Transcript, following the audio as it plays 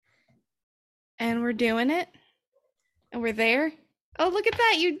And we're doing it. And we're there. Oh, look at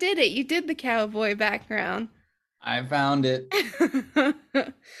that. You did it. You did the cowboy background. I found it. um,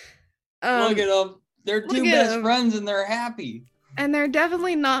 Look at them. They're look two at best 'em. friends and they're happy. And they're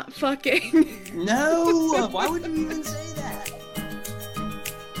definitely not fucking. No! Why would you even say that?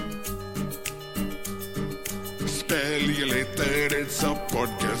 Spelljelated, it's a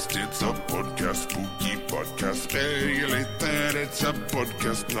podcast, spooky podcast. Spelljelated, it's a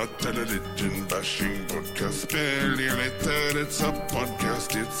podcast, not a religion bashing podcast. Spelljelated, it's a podcast,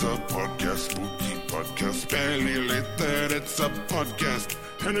 spooky podcast. Spelljelated, it's a podcast,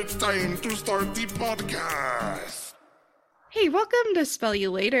 and it's time to start the podcast. Hey, welcome to Spell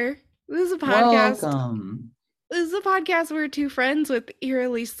You Later. This is a podcast. Welcome. This is a podcast where two friends with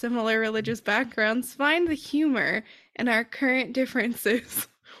eerily similar religious backgrounds find the humor in our current differences,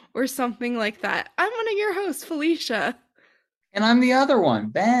 or something like that. I'm one of your hosts, Felicia. And I'm the other one,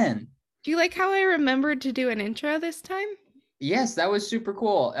 Ben. Do you like how I remembered to do an intro this time? Yes, that was super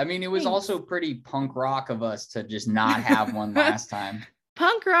cool. I mean, it was Thanks. also pretty punk rock of us to just not have one last time.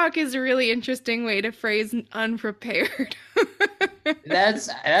 Punk rock is a really interesting way to phrase unprepared.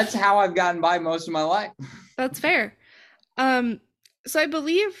 That's how I've gotten by most of my life. That's fair. So I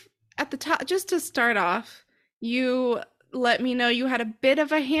believe at the top, just to start off, you let me know you had a bit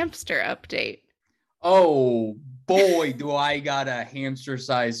of a hamster update. Oh boy, do I got a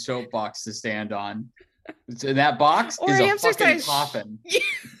hamster-sized soapbox to stand on. So that box Or is a a fucking hamster-sized coffin.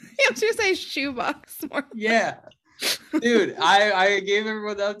 Hamster-sized shoebox. Yeah. Dude, I gave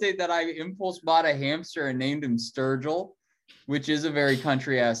everyone the update that I impulse bought a hamster and named him Sturgill, which is a very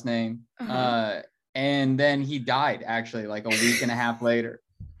country-ass name. Uh-huh. And then he died, actually, like a week and a half later.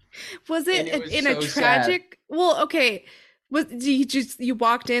 Was And it it was in so a tragic? Well, okay. You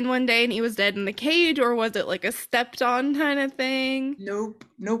walked in one day and he was dead in the cage, or was it like a stepped on kind of thing? Nope,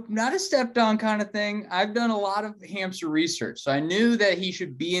 not a stepped on kind of thing. I've done a lot of hamster research, so I knew that he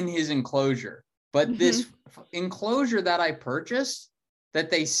should be in his enclosure. But this enclosure that I purchased, that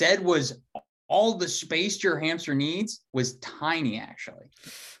they said was all the space your hamster needs, was tiny, actually.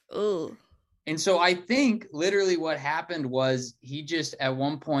 Oh. And so I think literally what happened was he just at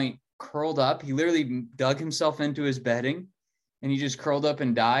one point curled up. He literally dug himself into his bedding and he just curled up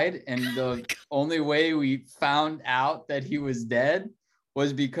and died. And the only way we found out that he was dead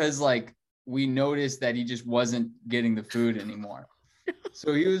was because like we noticed that he just wasn't getting the food anymore.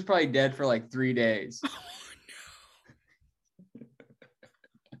 So he was probably dead for like 3 days. Oh no.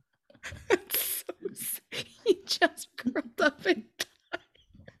 That's so sick. He just curled up and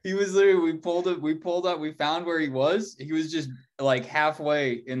He was literally, we pulled up, we found where he was. He was just like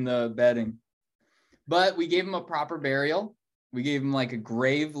halfway in the bedding. But we gave him a proper burial. We gave him like a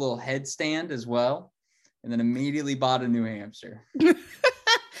grave little headstand as well. And then immediately bought a new hamster.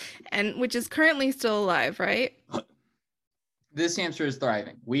 and which is currently still alive, right? This hamster is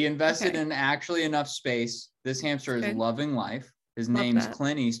thriving. We invested in actually enough space. This hamster is loving life. His name's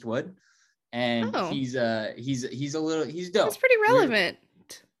Clint Eastwood. And he's dope. That's pretty relevant.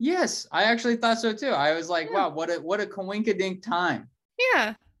 Yes, I actually thought so too. I was like, wow, what a coinkydink time.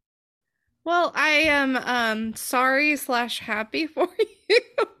 Yeah. Well, I am sorry/happy for you.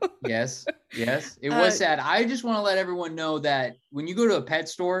 Yes. It was sad. I just want to let everyone know that when you go to a pet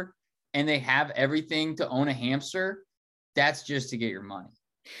store and they have everything to own a hamster, that's just to get your money.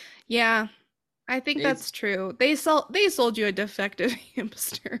 Yeah. I think that's true. They sold you a defective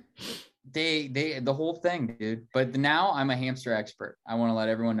hamster. The whole thing, dude. But now I'm a hamster expert. I want to let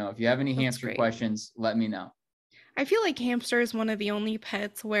everyone know. If you have any hamster questions, let me know. I feel like hamster is one of the only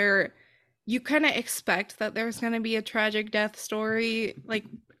pets where you kind of expect that there's going to be a tragic death story like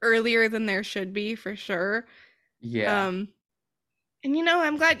earlier than there should be, for sure. Yeah. And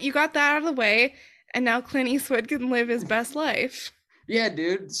I'm glad you got that out of the way, and now Clint Eastwood can live his best life. Yeah,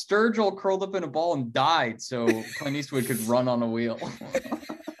 dude. Sturgill curled up in a ball and died so Clint Eastwood could run on a wheel.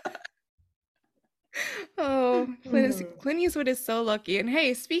 Oh, Clint Eastwood is so lucky. And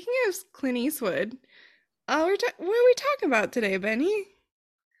hey, speaking of Clint Eastwood, what are we talking about today, Benny?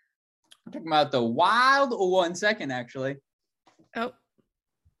 We're talking about the wild 1 second, actually. Oh,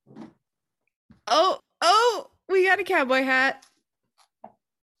 we got a cowboy hat.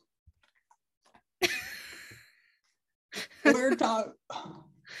 We're talking.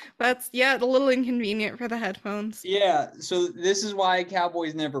 That's a little inconvenient for the headphones. Yeah, so this is why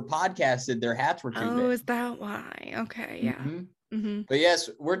cowboys never podcasted. Their hats were too big. Oh, is that why? Okay, yeah. Mm-hmm. But yes,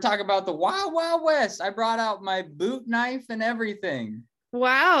 we're talking about the Wild Wild West. I brought out my boot knife and everything.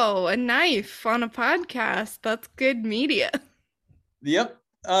 Wow, a knife on a podcast. That's good media. Yep.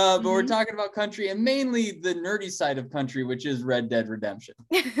 But we're talking about country and mainly the nerdy side of country, which is Red Dead Redemption.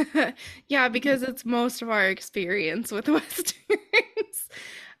 Yeah, because it's most of our experience with Westerns.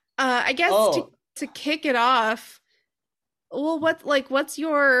 I guess Oh, to kick it off, well, what's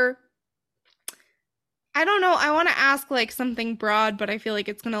your I don't know. I want to ask like something broad, but I feel like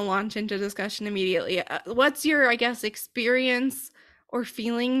it's going to launch into discussion immediately. What's your, I guess, experience or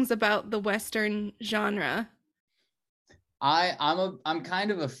feelings about the Western genre? I'm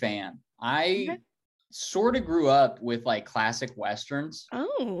kind of a fan. I Okay. sort of grew up with like classic westerns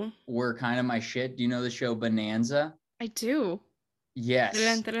Oh, were kind of my shit. Do you know the show Bonanza? I do. Yes,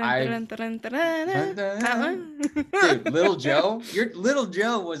 Dun, dun, I've dun, dun, dun, dun, dun. That dude, Little one? Joe. Your Little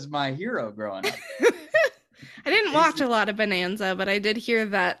Joe was my hero growing up. I didn't He's watch a lot of Bonanza, but I did hear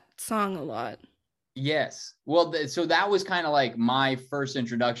that song a lot. yes. Well, so that was kind of like my first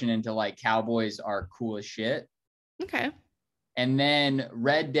introduction into like cowboys are cool as shit. Okay. And then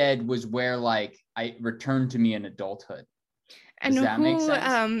Red Dead was where like I returned to me in adulthood. And Does that make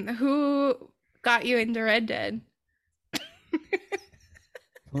sense? who got you into Red Dead?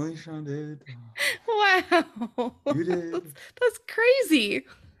 Felicia did. Wow. You did. That's crazy.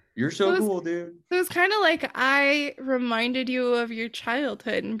 You're So so it's, cool, dude. so it's kind of like I reminded you of your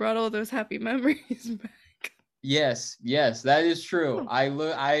childhood and brought all those happy memories back. Yes, yes, that is true. Oh.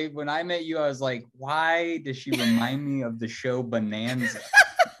 I when I met you, I was like, why does she remind me of the show Bonanza?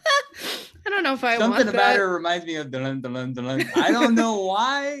 I don't know if I Something want about that. her reminds me of dun, dun, dun, dun. I don't know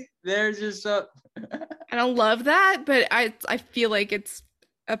why. There's just a I don't love that, but I feel like it's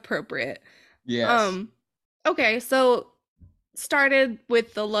appropriate. yes. Um, okay, so started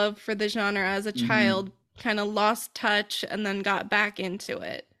with the love for the genre as a Mhm. child, kind of lost touch and then got back into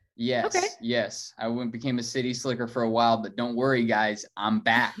it. Okay. Yes, yes. I went became a city slicker for a while, but don't worry, guys. I'm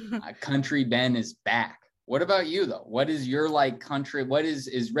back. Country Ben is back. What about you though? What is your like country? What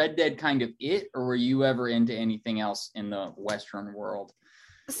is Red Dead kind of it, or were you ever into anything else in the Western world?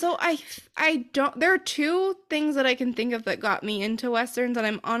 So I don't there are two things that I can think of that got me into westerns and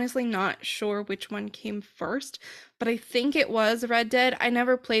I'm honestly not sure which one came first, but I think it was Red Dead. I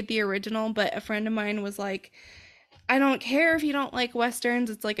never played the original, but a friend of mine was like, I don't care if you don't like westerns.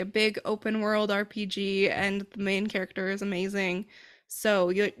 It's like a big open world RPG and the main character is amazing. So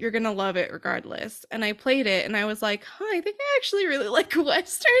you're gonna love it regardless. And I played it and I was like, huh, I think I actually really like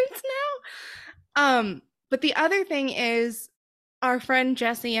westerns now. But the other thing is our friend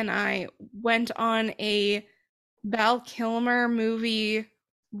Jesse and I went on a Val Kilmer movie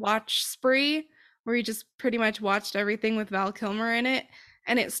watch spree where we just pretty much watched everything with Val Kilmer in it.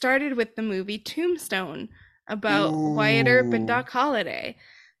 And it started with the movie Tombstone about Wyatt Earp and Ooh. Doc Holliday.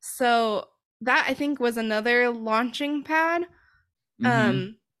 So that I think was another launching pad. Mm-hmm.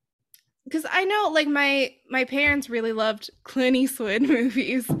 Um, because I know like my parents really loved Clint Eastwood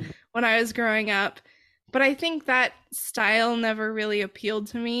movies when I was growing up, but I think that style never really appealed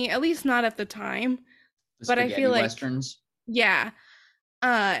to me, at least not at the time. The But I spaghetti feel like westerns. yeah.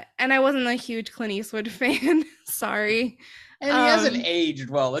 And I wasn't a huge Clint Eastwood fan. Sorry. And he hasn't Um, aged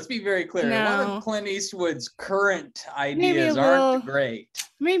well. Let's be very clear. A lot of no. Clint Eastwood's current Maybe a ideas aren't little great.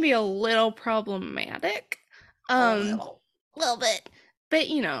 maybe a little problematic. A Um, little. little bit. But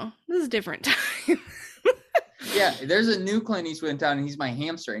this is a different time. Yeah, there's a new Clint Eastwood in town, and he's my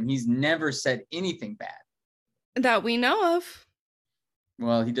hamster, and he's never said anything bad. That we know of.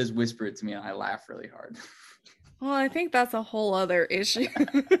 Well, he does whisper it to me, and I laugh really hard. Well, I think that's a whole other issue.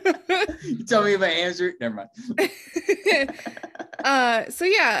 You tell me about hamster? Never mind. So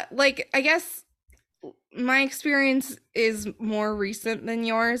yeah, like I guess my experience is more recent than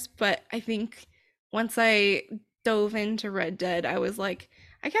yours, but I think once I dove into Red Dead, I was like,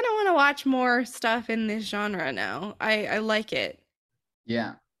 I kind of want to watch more stuff in this genre now. I like it.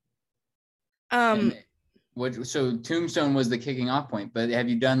 Yeah. Um, And what? So Tombstone was the kicking off point, but have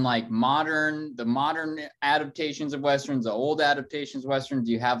you done like the modern adaptations of westerns, the old adaptations of westerns?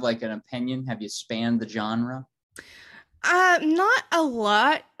 Do you have like an opinion? Have you spanned the genre? not a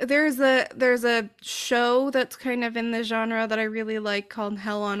lot. There's a show that's kind of in the genre that I really like called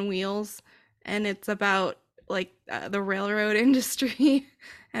Hell on Wheels, and it's about like the railroad industry,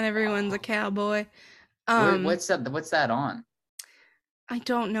 and everyone's a Oh, cowboy. Um, what's that on? I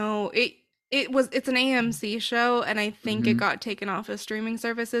don't know. It's an AMC show, and I think it Mm-hmm. got taken off of streaming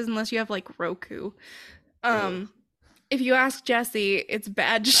services unless you have like Roku. Ugh. Um, if you ask Jesse, it's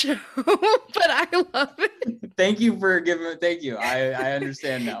bad show, but I love it. Thank you for giving it. Thank you. I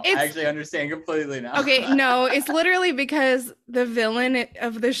understand now. I It's actually understand completely now. okay, no, it's literally because the villain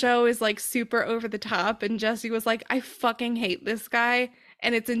of the show is like super over the top, and Jesse was like, I fucking hate this guy,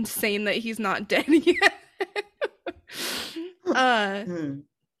 and it's insane that he's not dead yet. uh,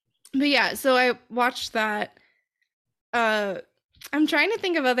 But yeah, so I watched that. Uh, I'm trying to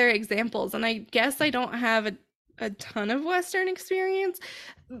think of other examples, and I guess I don't have a ton of Western experience.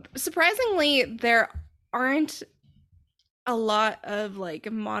 Surprisingly, there aren't a lot of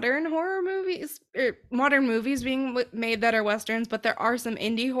like modern horror movies or modern movies being made that are Westerns, but there are some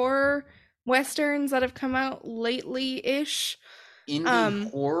indie horror Westerns that have come out lately ish.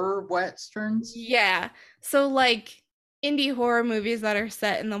 Indie horror Westerns? Yeah. So like indie horror movies that are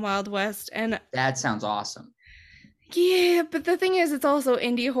set in the Wild West. And That sounds awesome. yeah, but the thing is, it's also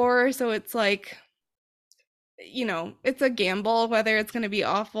indie horror, so it's like, it's a gamble whether it's going to be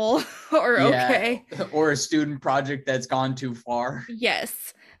awful or okay. Or a student project that's gone too far.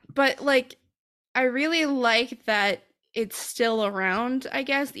 Yes. But like, I really like that it's still around, I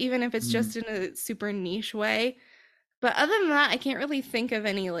guess, even if it's just in a super niche way. But other than that, I can't really think of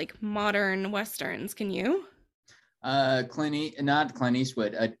any like modern Westerns. Can you? Not Clint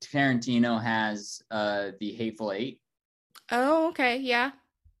Eastwood. Tarantino has the Hateful Eight. Oh, okay, yeah.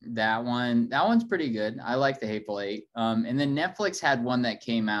 That one's pretty good. I like the Hateful Eight. And then Netflix had one that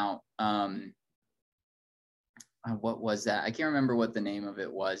came out. What was that? I can't remember what the name of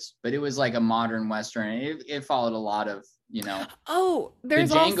it was, but it was like a modern Western. It followed a lot of, Oh, there's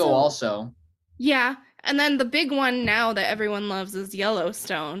the Django also. Yeah, and then the big one now that everyone loves is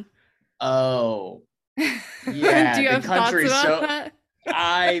Yellowstone. Oh, yeah. Do you have thoughts about that?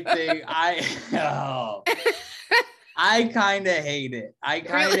 I think I kind of hate it.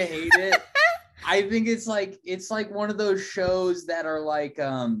 Hate it. I think it's like one of those shows that are like,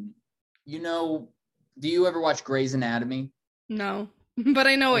 do you ever watch Grey's Anatomy? No, but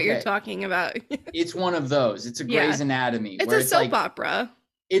I know what you're talking about. It's one of those. It's a Grey's Anatomy. It's a soap opera.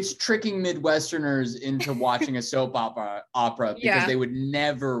 It's tricking Midwesterners into watching a soap opera because they would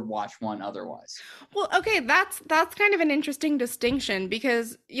never watch one otherwise. Well, okay, that's kind of an interesting distinction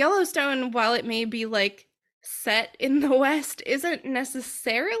because Yellowstone, while it may be like set in the West, isn't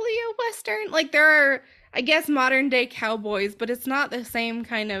necessarily a Western. Like there are, I guess, modern day cowboys, but it's not the same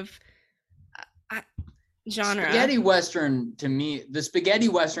kind of genre. The spaghetti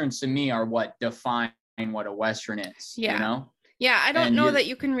Westerns to me are what define what a Western is. Yeah. Yeah, I don't know that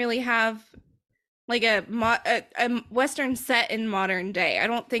you can really have like a Western set in modern day. I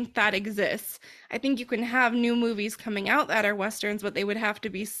don't think that exists. I think you can have new movies coming out that are Westerns, but they would have to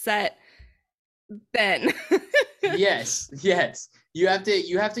be set then. Yes. You have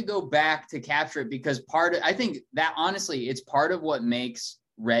to go back to capture it because I think that honestly, it's part of what makes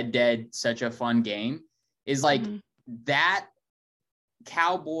Red Dead such a fun game is like that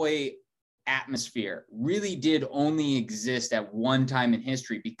cowboy atmosphere really did only exist at one time in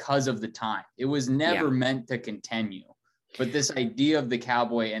history because of the time. It was never meant to continue. But this idea of the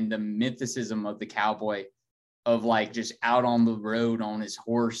cowboy and the mythicism of the cowboy of like just out on the road on his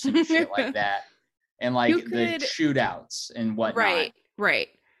horse and shit like that. And like the shootouts and whatnot. Right.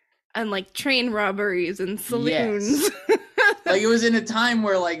 And like train robberies and saloons. Yes. Like it was in a time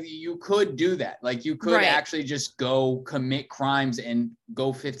where like you could do that. Like you could actually just go commit crimes and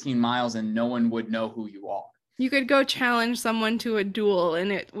go 15 miles and no one would know who you are. You could go challenge someone to a duel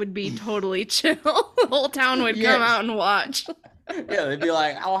and it would be totally chill. The whole town would come out and watch. Yeah, they'd be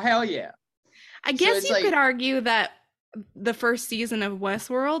like, oh, hell yeah. I guess you could argue that the first season of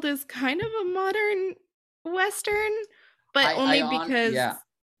Westworld is kind of a modern Western, but only because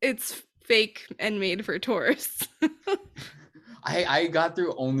it's fake and made for tourists. I got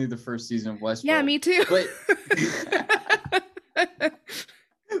through only the first season of Westworld. Yeah, me too. But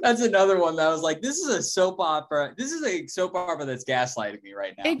that's another one that I was like, this is a soap opera. This is a soap opera that's gaslighting me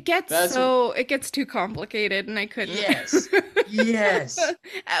right now. It gets too complicated and I couldn't. Yes.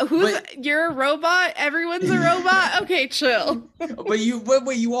 You're a robot? Everyone's a robot? Okay, chill. But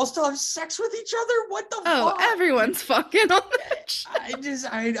you all still have sex with each other? What the fuck? Oh, everyone's fucking on that shit.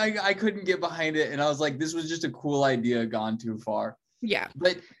 I couldn't get behind it. And I was like, this was just a cool idea gone too far. Yeah.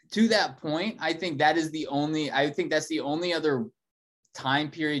 But to that point, I think that's the only other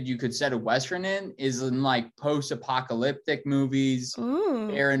time period you could set a Western in is in like post-apocalyptic movies,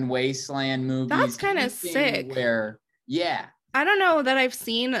 barren wasteland movies. That's kind of sick. I don't know that I've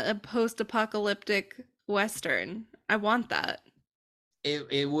seen a post-apocalyptic Western. I want that.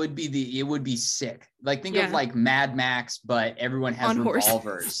 It would be sick. Like think of like Mad Max, but everyone has revolvers.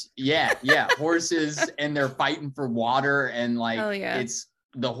 Horses. Yeah, horses, and they're fighting for water, and like it's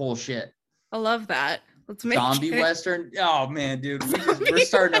the whole shit. I love that. Let's make zombie Western. Oh man, dude,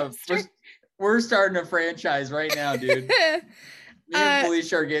 we're starting a franchise right now, dude. Me and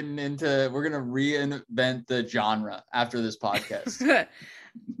Felicia are getting into. We're gonna reinvent the genre after this podcast.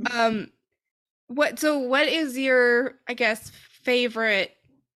 What is your, I guess, favorite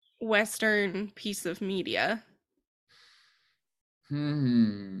Western piece of media?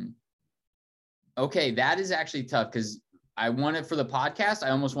 Okay, that is actually tough because I want it for the podcast. I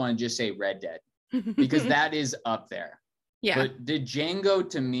almost want to just say Red Dead because that is up there. Yeah. But the Django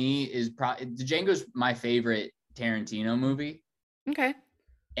to me is Django's my favorite Tarantino movie. Okay.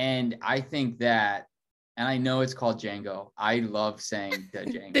 And I think that, and I know it's called Django. I love saying the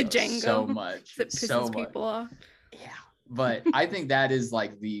Django, so much. It pisses people off. Yeah. But I think that is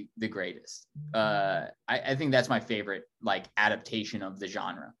like the greatest. I think that's my favorite like adaptation of the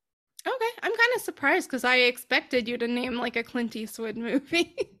genre. Okay. I'm kind of surprised because I expected you to name like a Clint Eastwood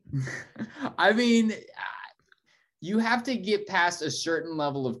movie. I mean, you have to get past a certain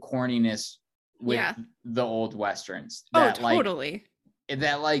level of corniness with the old Westerns. That, totally.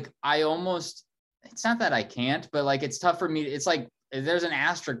 I almost, it's not that I can't, but like it's tough for me. It's like there's an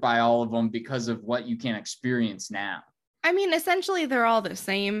asterisk by all of them because of what you can experience now. I mean, essentially they're all the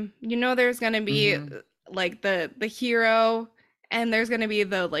same. There's going to be like the hero, and there's going to be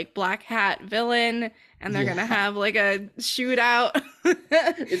the like black hat villain, and they're going to have like a shootout.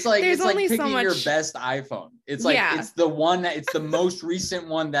 It's like it's like picking your best iPhone. It's like it's the most recent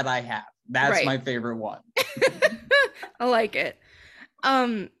one that I have. That's my favorite one. I like it.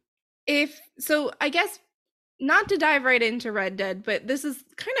 I guess not to dive right into Red Dead, but this is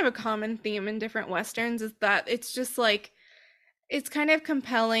kind of a common theme in different Westerns, is that it's just like, it's kind of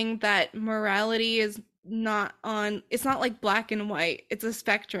compelling that morality is it's not like black and white. It's a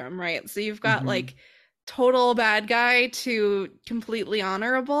spectrum, right? So you've got like total bad guy to completely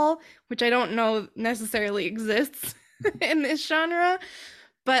honorable, which I don't know necessarily exists in this genre,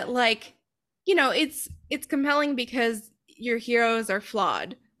 but like, it's compelling because your heroes are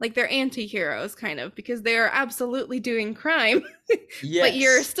flawed. Like they're anti-heroes kind of, because they are absolutely doing crime, but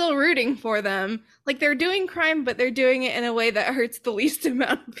you're still rooting for them. Like they're doing crime, but they're doing it in a way that hurts the least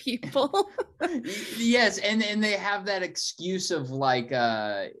amount of people. Yes. And they have that excuse of like,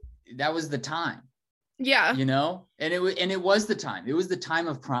 that was the time. Yeah. And it was the time. It was the time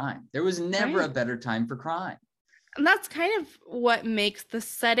of crime. There was never a better time for crime. And that's kind of what makes the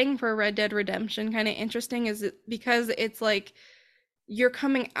setting for Red Dead Redemption kind of interesting, because it's like, you're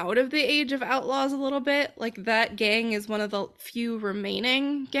coming out of the age of outlaws a little bit. Like that gang is one of the few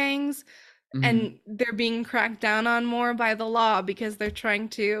remaining gangs, and they're being cracked down on more by the law because they're trying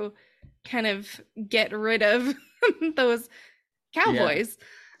to kind of get rid of those cowboys.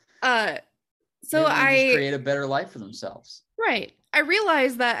 So I just create a better life for themselves. Right. I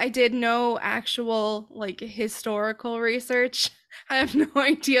realized that I did no actual like historical research. I have no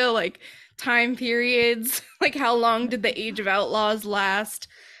idea like time periods, like how long did the Age of Outlaws last.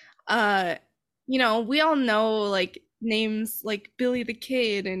 We all know like names like Billy the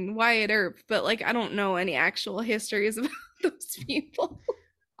Kid and Wyatt Earp, but like I don't know any actual histories about those people.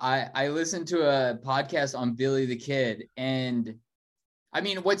 I listened to a podcast on Billy the Kid, and I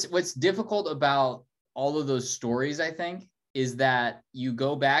mean what's difficult about all of those stories, I think, is that you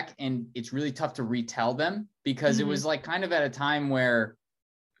go back and it's really tough to retell them, because it was like kind of at a time where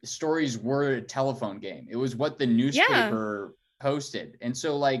stories were a telephone game. It was what the newspaper posted. And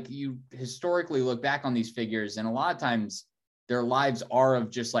so like you historically look back on these figures, and a lot of times their lives are of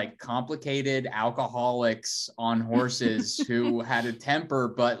just like complicated alcoholics on horses who had a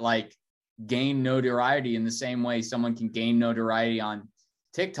temper, but like gained notoriety in the same way someone can gain notoriety on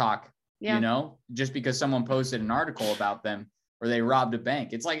TikTok, just because someone posted an article about them or they robbed a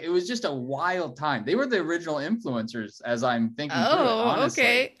bank. It's like, it was just a wild time. They were the original influencers, as I'm thinking through it, honestly.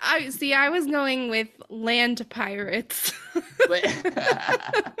 Okay. I was going with land pirates. But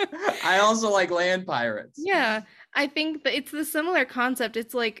I also like land pirates. Yeah. I think that it's the similar concept.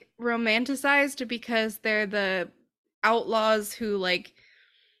 It's like romanticized because they're the outlaws who like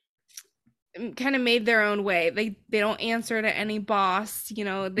kind of made their own way. They don't answer to any boss,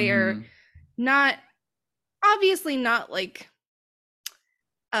 they're not, obviously not like,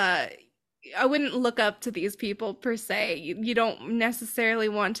 I wouldn't look up to these people per se. You don't necessarily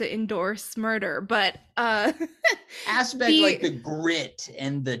want to endorse murder, but aspect like the grit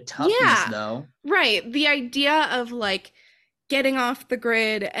and the toughness, though. Right. The idea of like getting off the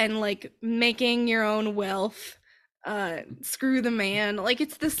grid and like making your own wealth, screw the man. Like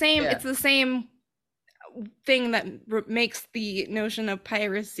it's the same. It's the same thing that makes the notion of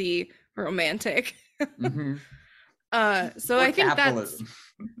piracy romantic. So I think capitalism.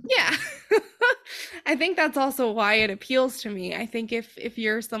 I think that's also why it appeals to me. I think if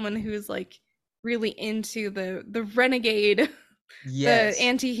you're someone who's like really into the renegade, the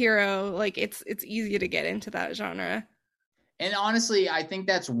anti-hero, like it's easy to get into that genre. And honestly, I think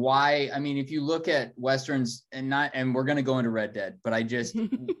that's why, I mean, if you look at Westerns and we're going to go into Red Dead, but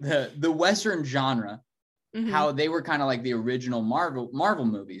the Western genre, how they were kind of like the original Marvel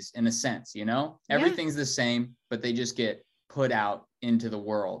movies in a sense, you know, everything's the same, but they just get put out into the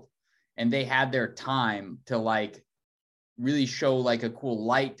world, and they had their time to like really show like a cool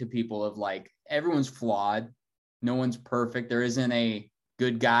light to people of like, everyone's flawed. No one's perfect. There isn't a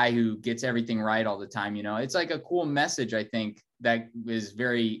good guy who gets everything right all the time. You know, it's like a cool message, I think, that is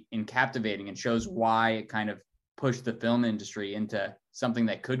very captivating and shows why it kind of pushed the film industry into something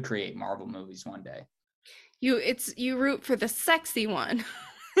that could create Marvel movies one day. You root for the sexy one.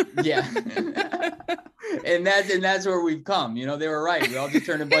 Yeah. and that's where we've come. You know, they were right. We all just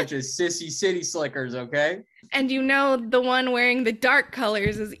turned a bunch of sissy city slickers, okay? And you know the one wearing the dark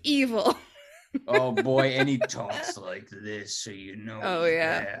colors is evil. Oh boy, and he talks like this, so you know. Oh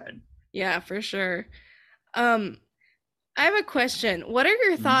yeah. Bad. Yeah, for sure. I have a question. What are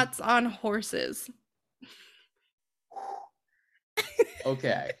your thoughts on horses?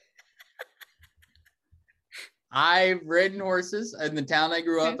 Okay. I've ridden horses in the town I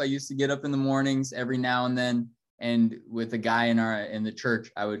grew up. I used to get up in the mornings every now and then, and with a guy in the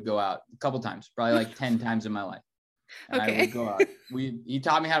church, I would go out a couple times, probably like 10 times in my life. And I would go out. He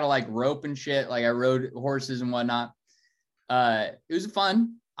taught me how to like rope and shit. Like I rode horses and whatnot. It was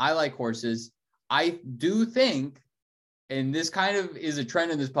fun. I like horses. I do think, and this kind of is a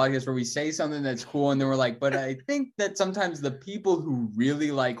trend in this podcast where we say something that's cool and then we're like, but I think that sometimes the people who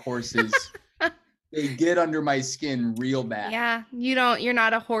really like horses, they get under my skin real bad. Yeah, you're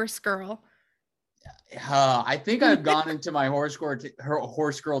not a horse girl. I think I've gone into my horse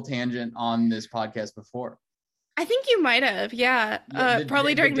girl tangent on this podcast before. I think you might have, yeah.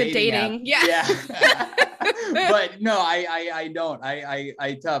 Probably during the dating. Yeah. But no, I don't. I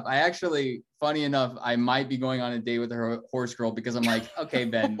actually, funny enough, I might be going on a date with a horse girl because I'm like, okay,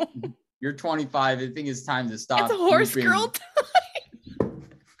 Ben, you're 25. I think it's time to stop. It's a horse girl time.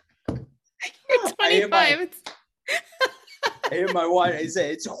 You're 25. I hit my wife. I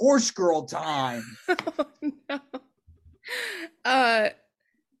say it's horse girl time. Oh, no.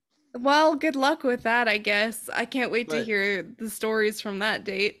 Well, good luck with that, I guess. I can't wait to hear the stories from that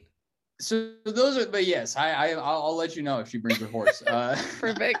date. So those are, but yes, I'll let you know if she brings a horse.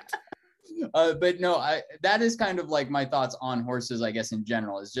 Perfect. But no, that is kind of like my thoughts on horses, I guess, in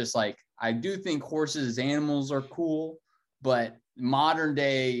general. It's just like, I do think horses as animals are cool, but modern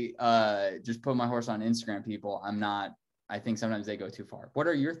day, just put my horse on Instagram people, I think sometimes they go too far. What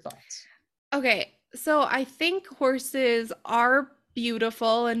are your thoughts? Okay, so I think horses are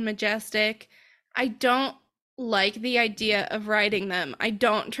beautiful and majestic. I don't like the idea of riding them. I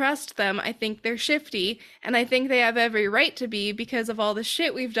don't trust them. I think they're shifty, and I think they have every right to be because of all the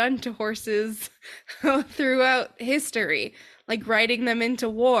shit we've done to horses throughout history, like riding them into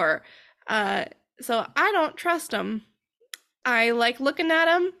war. So I don't trust them. I like looking at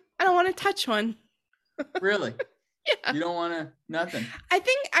them. I don't want to touch one. Really? Yeah. You don't want to, nothing.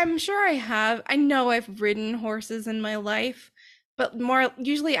 I'm sure I have. I know I've ridden horses in my life, but more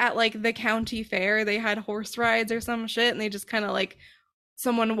usually at like the county fair, they had horse rides or some shit, and they just kind of like,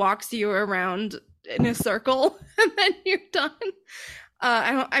 someone walks you around in a circle and then you're done.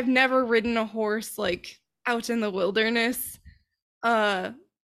 I've never ridden a horse like out in the wilderness.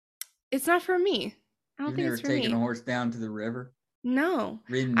 It's not for me. I don't think it's for me. You've never taken a horse down to the river? No.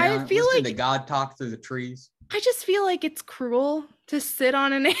 Ridden down, I feel like to God talk through the trees. I just feel like it's cruel to sit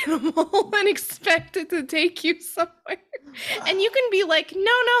on an animal and expect it to take you somewhere. And you can be like,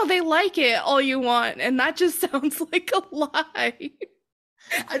 no, they like it all you want. And that just sounds like a lie.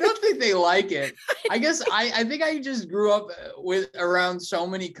 I don't think they like it. I guess I think I just grew up around so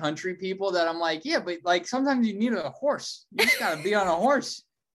many country people that I'm like, yeah, but like sometimes you need a horse. You just gotta be on a horse.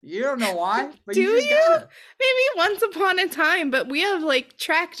 You don't know why, but do you? Gotta. Maybe once upon a time, but we have like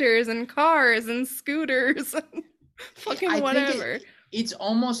tractors and cars and scooters and fucking whatever. It's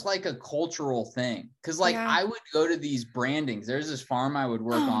almost like a cultural thing. Cause like I would go to these brandings. There's this farm I would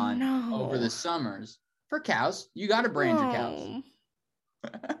work on over the summers for cows. You got to brand your cows.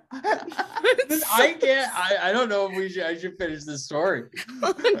 I don't know if I should finish this story.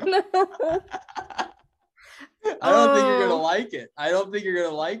 No. I don't think you're gonna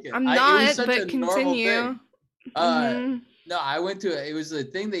like it. I'm not, but continue. No, I went to it was a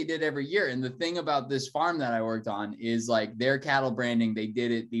thing they did every year. And the thing about this farm that I worked on is like their cattle branding, they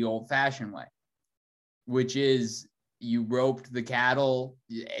did it the old fashioned way, which is you roped the cattle,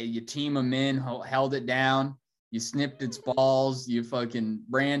 you team them in, held it down, you snipped its balls, you fucking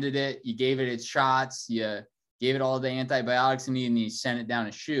branded it, you gave it its shots, you gave it all the antibiotics it needed, and you sent it down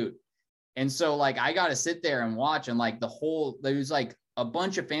a chute. And so like I got to sit there and watch, and like there's like a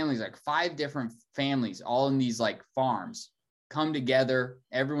bunch of families, like 5 different families, all in these like farms come together.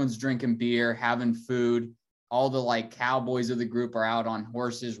 Everyone's drinking beer, having food. All the like cowboys of the group are out on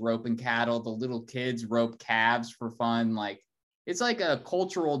horses, roping cattle. The little kids rope calves for fun. Like it's like a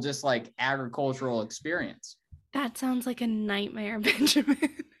cultural, just like agricultural experience. That sounds like a nightmare, Benjamin.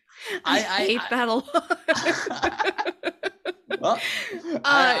 I hate that a lot. Well,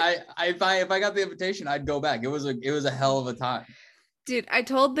 if I got the invitation, I'd go back. It was a hell of a time. Dude, I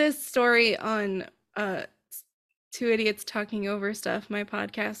told this story on Two Idiots Talking Over Stuff, my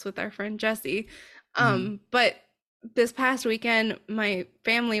podcast with our friend Jesse. But this past weekend, my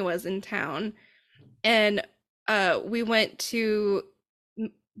family was in town, and we went to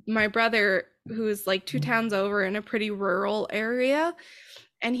my brother, who's like 2 towns over in a pretty rural area,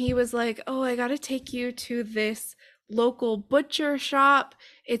 and he was like, "Oh, I gotta take you to this local butcher shop.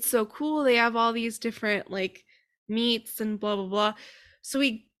 It's so cool. They have all these different like meats and blah blah blah." So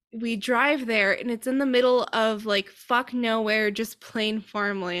we drive there, and it's in the middle of like fuck nowhere, just plain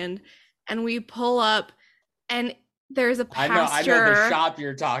farmland. And we pull up, and there's a pasture. I know the shop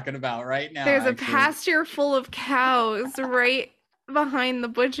you're talking about right now. There's a pasture full of cows right behind the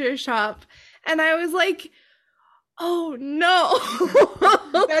butcher shop. And I was like, oh no.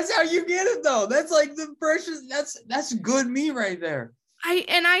 That's how you get it though. That's like the precious, that's good meat right there.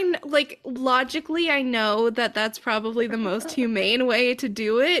 I like logically I know that that's probably the most humane way to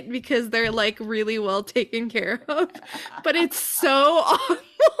do it because they're like really well taken care of, but it's so awful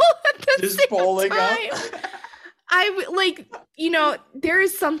at the just same pulling time. up. I like, there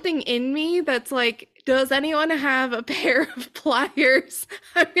is something in me that's like, does anyone have a pair of pliers?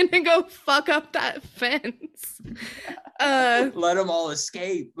 I'm gonna go fuck up that fence. Let them all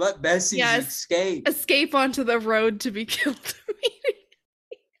escape. Let Bessie escape. Escape onto the road to be killed.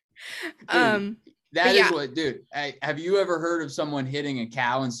 Dude, that is what, dude. Have you ever heard of someone hitting a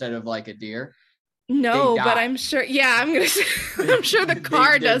cow instead of like a deer? No, but I'm sure. Yeah, I'm sure the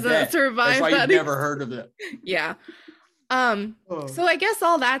car doesn't survive. That's why you've never heard of it. Yeah. So I guess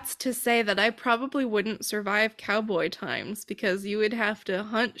all that's to say that I probably wouldn't survive cowboy times because you would have to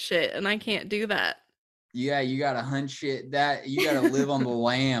hunt shit, and I can't do that. Yeah, you gotta hunt shit. That you gotta live on the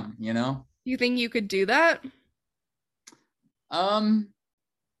lamb. You think you could do that?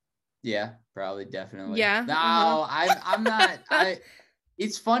 Yeah, probably, definitely. Yeah. No, I'm not.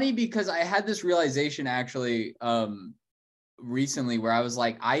 It's funny because I had this realization actually recently where I was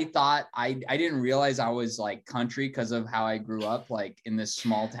like, I thought I didn't realize I was like country because of how I grew up like in this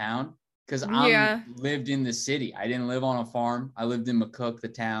small town, because I lived in the city. I didn't live on a farm. I lived in McCook, the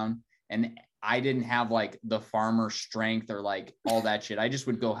town, and I didn't have like the farmer strength or like all that shit. I just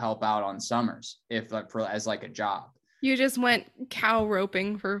would go help out on summers as like a job. You just went cow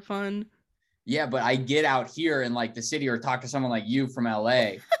roping for fun. Yeah, but I get out here in like the city or talk to someone like you from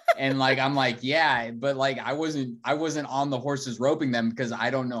LA and like I'm like, yeah, but like I wasn't on the horses roping them because I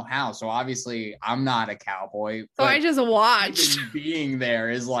don't know how. So obviously I'm not a cowboy. So I just watched. Being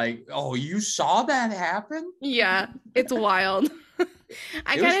there is like, oh, you saw that happen? Yeah, it's wild.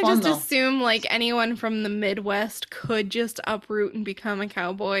 I kind of just assume like anyone from the Midwest could just uproot and become a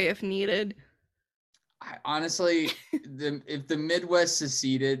cowboy if needed. Honestly, if the Midwest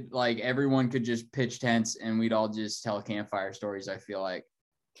seceded, like everyone could just pitch tents and we'd all just tell campfire stories. I feel like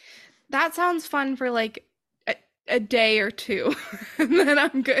that sounds fun for like a day or two, and then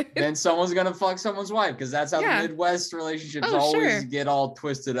I'm good. Then someone's gonna fuck someone's wife because that's how the Midwest relationships always get all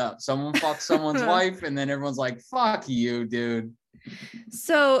twisted up. Someone fucks someone's wife, and then everyone's like, "Fuck you, dude."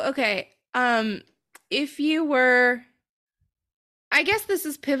 So okay, if you were. I guess this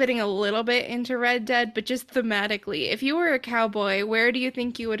is pivoting a little bit into Red Dead, but just thematically, if you were a cowboy, where do you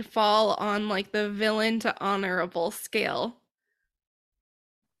think you would fall on like the villain to honorable scale?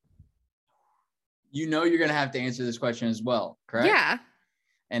 You're going to have to answer this question as well, correct? Yeah.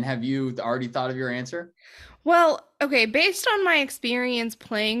 And have you already thought of your answer? Well, okay, based on my experience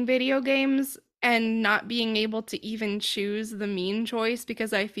playing video games and not being able to even choose the mean choice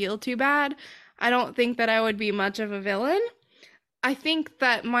because I feel too bad, I don't think that I would be much of a villain. I think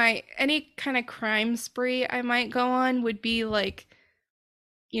that any kind of crime spree I might go on would be like,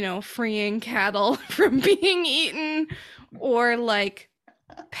 freeing cattle from being eaten, or like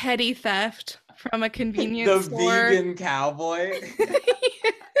petty theft from a convenience store. The vegan cowboy.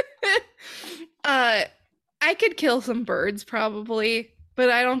 I could kill some birds probably,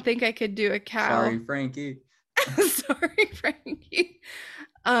 but I don't think I could do a cow. Sorry, Frankie. Sorry, Frankie.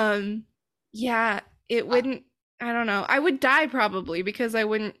 Yeah, it wouldn't. I don't know. I would die probably because I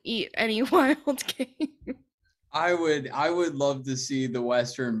wouldn't eat any wild game. I would love to see the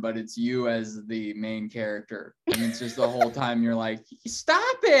Western, but it's you as the main character. And it's just the whole time you're like,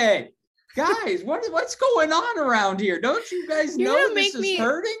 stop it. Guys, what's going on around here? Don't you guys know this is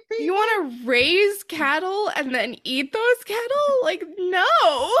hurting people? You want to raise cattle and then eat those cattle? Like,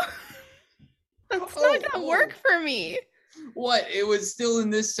 no. That's not gonna work for me. What? It was still in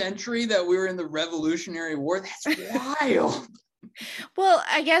this century that we were in the Revolutionary War? That's wild. Well,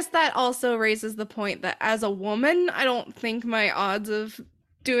 I guess that also raises the point that as a woman, I don't think my odds of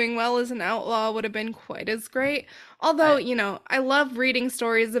doing well as an outlaw would have been quite as great. Although, I love reading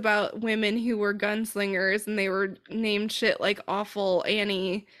stories about women who were gunslingers and they were named shit like Awful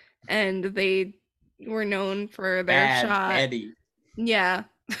Annie and they were known for their Bad shot. Eddie. Yeah.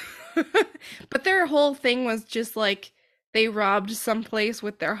 But their whole thing was just like they robbed someplace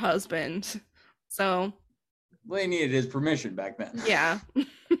with their husband. So well, they needed his permission back then. yeah.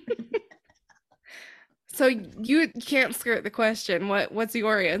 So you can't skirt the question. What's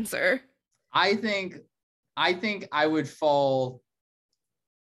your answer? I think I would fall.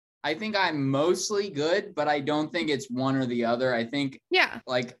 I think I'm mostly good, but I don't think it's one or the other. I think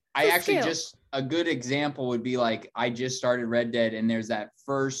like I actually scale. just a good example would be like I just started Red Dead and there's that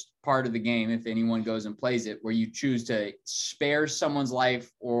first part of the game, if anyone goes and plays it, where you choose to spare someone's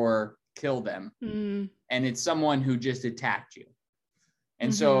life or kill them. And it's someone who just attacked you.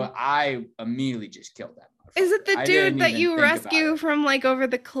 And so I immediately just killed that motherfucker. Is it the dude that you rescue from like over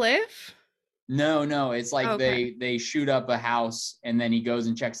the cliff? No, it's like they shoot up a house and then he goes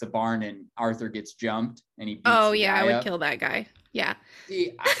and checks the barn and Arthur gets jumped and he beats the guy I would up. kill that guy. Yeah.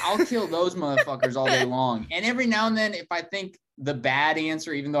 See, I'll kill those motherfuckers all day long. And every now and then, if I think the bad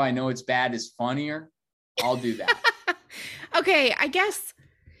answer, even though I know it's bad, is funnier, I'll do that. Okay, I guess.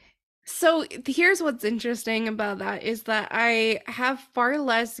 So here's what's interesting about that is that I have far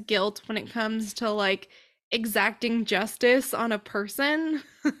less guilt when it comes to like exacting justice on a person.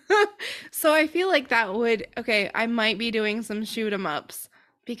 So I feel like that would, I might be doing some shoot 'em ups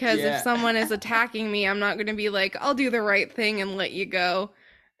because if someone is attacking me, I'm not going to be like, I'll do the right thing and let you go.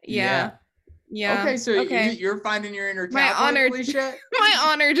 Yeah. Okay, so you're finding your inner Catholic, Felicia? My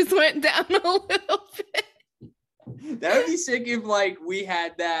honor just went down a little bit. That would be sick if like we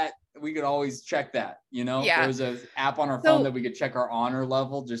had that. We could always check that, Yeah. There was an app on our phone that we could check our honor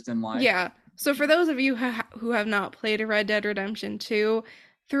level just in life. Yeah. So for those of you who have not played Red Dead Redemption 2,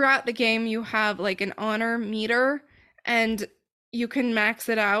 throughout the game you have like an honor meter and you can max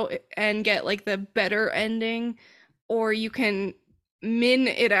it out and get like the better ending, or you can min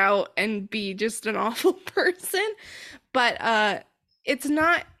it out and be just an awful person. But it's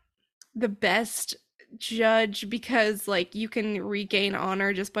not the best judge because like you can regain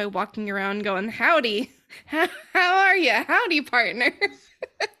honor just by walking around going, howdy, how are you? Howdy, partner.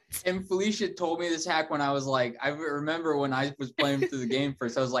 And Felicia told me this hack when I was like, I remember when I was playing through the game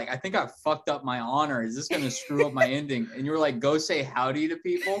first, I was like, I think I fucked up my honor. Is this going to screw up my ending? And you were like, go say howdy to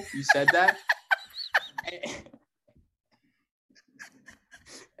people. You said that. And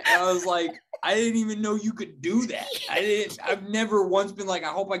I was like, I didn't even know you could do that. I've never once been like, I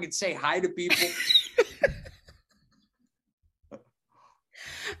hope I could say hi to people.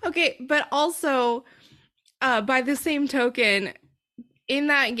 Okay, but also, by the same token, in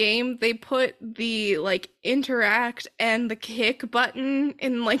that game, they put the, like, interact and the kick button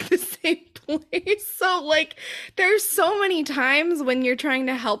in, like, the same place. So, like, there's so many times when you're trying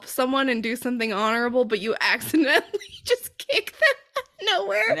to help someone and do something honorable, but you accidentally just kick them out of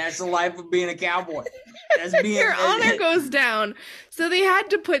nowhere. And that's the life of being a cowboy. Your honor goes down. So they had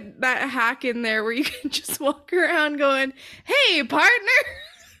to put that hack in there where you can just walk around going, hey, partner.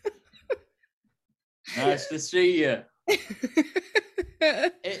 Nice to see you.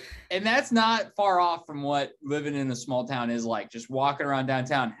 And that's not far off from what living in a small town is like. Just walking around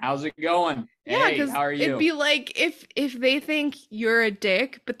downtown. How's it going? Yeah, hey, how are you? It'd be like if they think you're a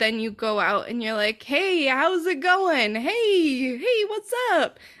dick, but then you go out and you're like, hey, how's it going? Hey, what's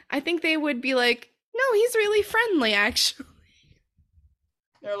up? I think they would be like, no, he's really friendly, actually.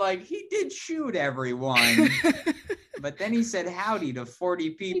 They're like, he did shoot everyone. But then he said howdy to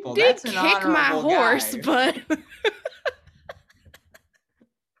 40 people. He did That's an kick honorable my horse, guy. but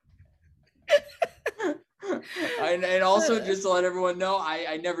and also just to let everyone know,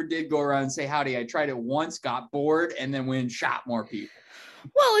 I never did go around and say howdy. I tried it once, got bored, and then went and shot more people.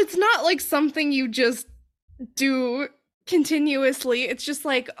 Well, it's not like something you just do continuously. It's just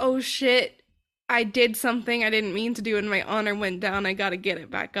like, oh shit, I did something I didn't mean to do and my honor went down. I gotta get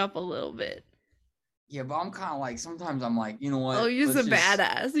it back up a little bit. Yeah, but I'm kind of like, sometimes I'm like, you know what? Oh, you're just a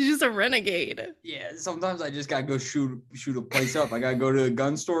badass. You're just a renegade. Yeah, sometimes I just gotta go shoot a place up. I gotta go to a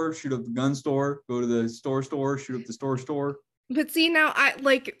gun store, shoot up the gun store, go to the store, shoot up the store. But see, now I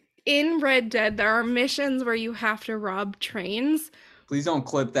like in Red Dead, there are missions where you have to rob trains. Please don't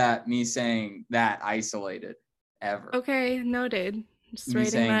clip that, me saying that isolated ever. Okay, noted. Just Me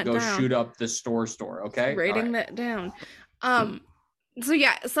writing saying that go down. shoot up the store, okay? Writing that down. So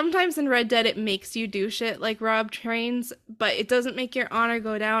yeah, sometimes in Red Dead it makes you do shit like rob trains, but it doesn't make your honor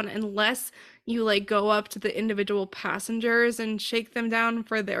go down unless you like go up to the individual passengers and shake them down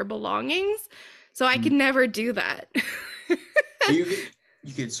for their belongings. So I could never do that.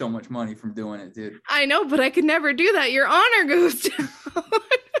 You get so much money from doing it, dude. I know, but I could never do that. Your honor goes down.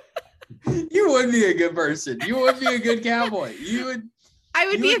 You would be a good person. You would be a good cowboy. I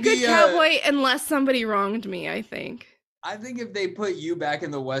would be a good cowboy unless somebody wronged me, I think. I think if they put you back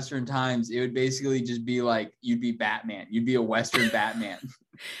in the Western times, it would basically just be like you'd be Batman. You'd be a Western Batman.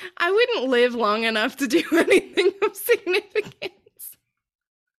 I wouldn't live long enough to do anything of significance.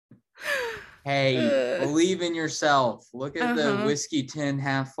 Hey, believe in yourself. Look at the whiskey tin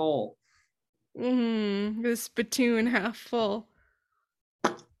half full. The spittoon half full.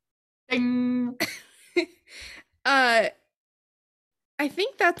 Ding. I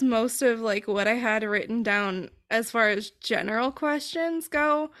think that's most of like what I had written down as far as general questions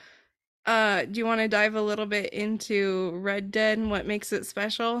go. Do you want to dive a little bit into Red Dead and what makes it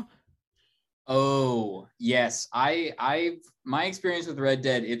special? Oh, yes. My experience with Red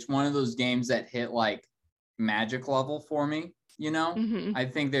Dead, it's one of those games that hit like magic level for me, you know? I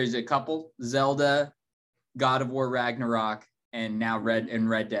think there's a couple, Zelda, God of War Ragnarok, and now Red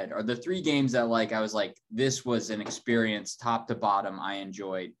Dead are the three games that like I was like, this was an experience top to bottom I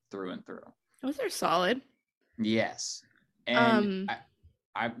enjoyed through and through. Those are solid. Yes. And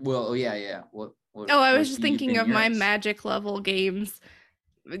I will, yeah. I was just thinking of my magic level games.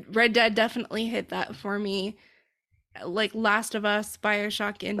 Red Dead definitely hit that for me. Like Last of Us,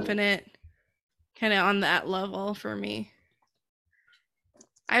 BioShock Infinite, kind of on that level for me.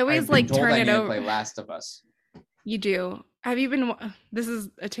 I always like turn it over. Play Last of Us. You do. Have you been? This is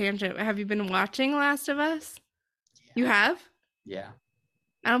a tangent. Have you been watching Last of Us? Yeah. You have? Yeah.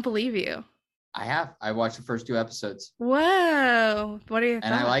 I don't believe you. I have. I watched the first 2 episodes. Whoa. What are your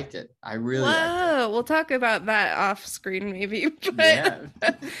thoughts? And I liked it. I really liked it. We'll talk about that off screen maybe. But, yeah.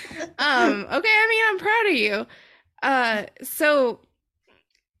 Okay, I mean, I'm proud of you.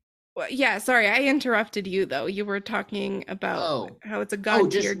 Yeah, sorry, I interrupted you though. You were talking about how it's a god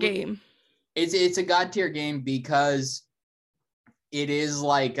tier game. It's a god tier game because it is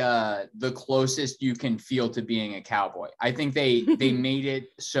like the closest you can feel to being a cowboy. I think they made it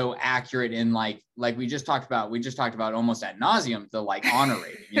so accurate in like we just talked about almost ad nauseum, the like honor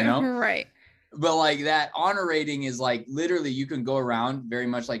rating, you know? Right. But like that honor rating is like literally you can go around very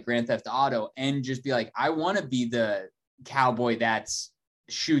much like Grand Theft Auto and just be like, I want to be the cowboy that's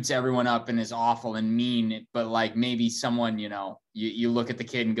shoots everyone up and is awful and mean, but like maybe someone, you know, you look at the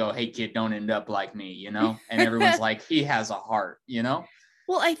kid and go, hey kid, don't end up like me, you know? And everyone's like, he has a heart, you know?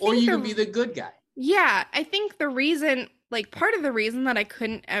 Well, I think or you can be the good guy. Yeah, I think the reason, like part of the reason that I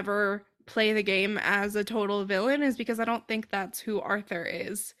couldn't ever play the game as a total villain is because I don't think that's who Arthur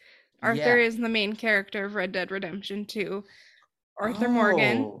is. Arthur is the main character of Red Dead Redemption 2. Arthur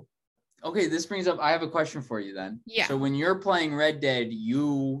Morgan. Okay, this brings up, I have a question for you then. Yeah. So when you're playing Red Dead,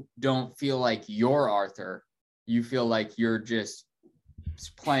 you don't feel like you're Arthur. You feel like you're just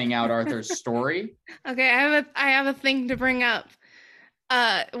playing out Arthur's story. Okay, I have a thing to bring up.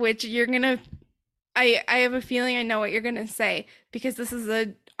 Which you're gonna I have a feeling I know what you're gonna say, because this is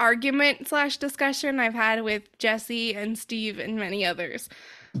a argument / discussion I've had with Jesse and Steve and many others.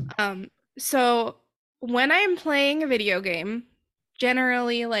 So when I'm playing a video game,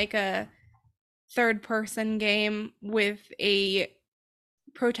 generally like a third-person game with a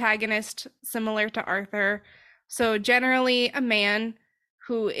protagonist similar to Arthur, so generally a man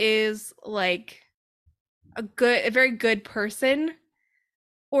who is like a very good person,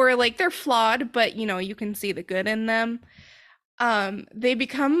 or like they're flawed, but you know, you can see the good in them. They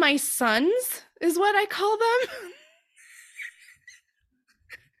become my sons, is what I call them.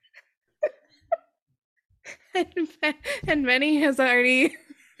 and Benny has already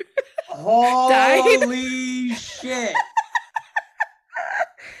Holy shit.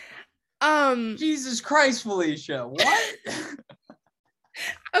 Jesus Christ, Felicia. What?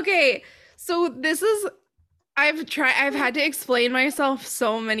 Okay, so this is I've had to explain myself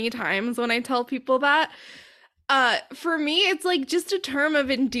so many times when I tell people that. For me, it's like just a term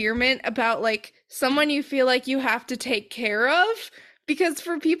of endearment about like someone you feel like you have to take care of, because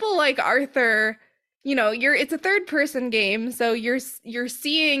for people like Arthur, it's a third person game, so you're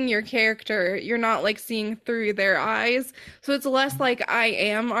seeing your character. You're not like seeing through their eyes. So it's less like I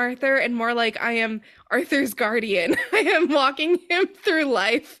am Arthur and more like I am Arthur's guardian. I am walking him through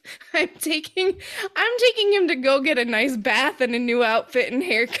life. I'm taking him to go get a nice bath and a new outfit and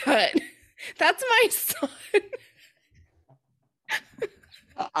haircut. That's my son.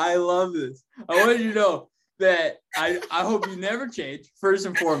 I love this. I want you to know that I hope you never change, first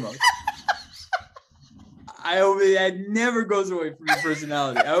and foremost. I hope that never goes away from your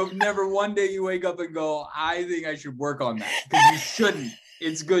personality. I hope never one day you wake up and go, I think I should work on that. Because you shouldn't.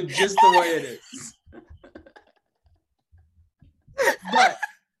 It's good just the way it is. But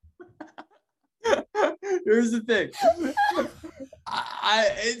here's the thing.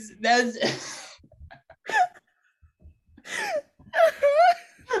 I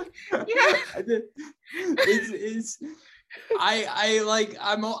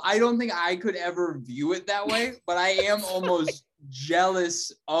don't think I could ever view it that way, but I am almost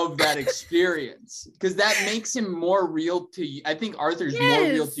jealous of that experience because that makes him more real to you. I think Arthur's more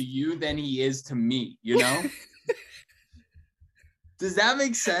real to you than he is to me, you know? Does that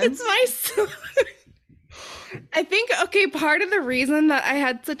make sense? It's my son. I think, part of the reason that I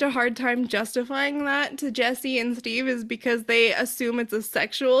had such a hard time justifying that to Jesse and Steve is because they assume it's a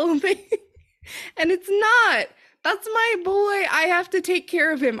sexual thing. And it's not. That's my boy. I have to take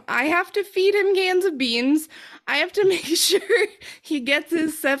care of him. I have to feed him cans of beans. I have to make sure he gets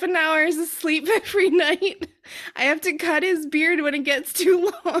his 7 hours of sleep every night. I have to cut his beard when it gets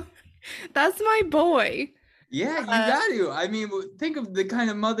too long. That's my boy. Yeah, you got to. I mean, think of the kind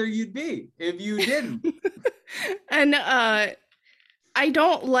of mother you'd be if you didn't. And I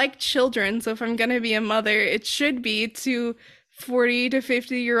don't like children, so if I'm going to be a mother, it should be to 40 to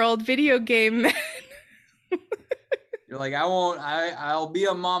 50-year-old video game men. You're like, I'll be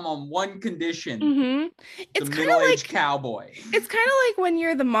a mom on one condition. Mm-hmm. It's the middle-aged cowboy. It's kind of like when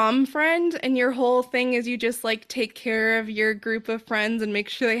you're the mom friend and your whole thing is you just like take care of your group of friends and make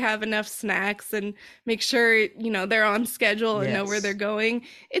sure they have enough snacks and make sure, they're on schedule and know where they're going.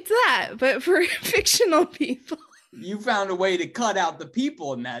 It's that, but for fictional people. You found a way to cut out the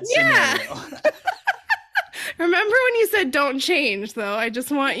people in that scenario. Remember when you said don't change, though? I just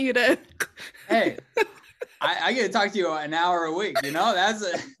want you to... Hey, I get to talk to you an hour a week, That's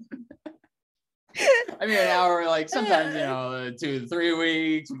an hour, like sometimes, 2 to 3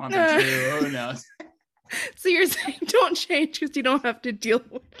 weeks, a month or 2, who knows? So you're saying don't change because you don't have to deal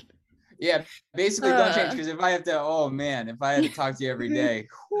with it. Yeah, basically don't change because if I had to talk to you every day.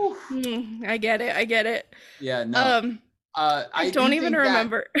 I get it. Yeah, no. I don't even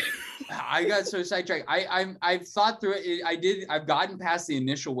remember. I got so sidetracked. I've thought through it. I've gotten past the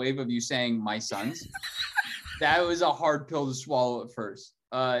initial wave of you saying my sons. That was a hard pill to swallow at first.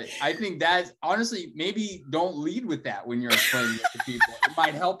 I think that honestly, maybe don't lead with that when you're explaining it to people. It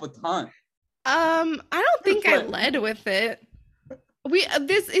might help a ton. I don't think I led with it.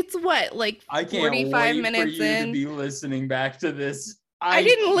 It's what, like 45 minutes in. I can't wait for you to be listening back to this. I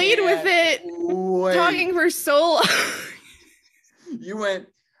didn't lead with it. Talking for so long. You went.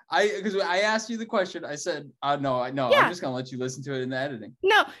 Because I asked you the question, I said, no, I'm just going to let you listen to it in the editing.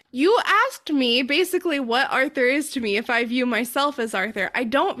 No, you asked me basically what Arthur is to me if I view myself as Arthur. I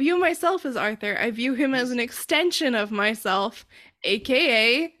don't view myself as Arthur. I view him as an extension of myself,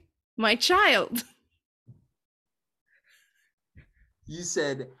 aka my child. You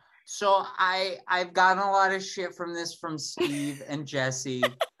said, so I've gotten a lot of shit from Steve and Jesse,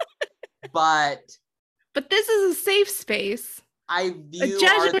 but this is a safe space. I view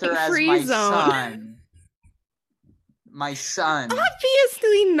Arthur as my son. My son.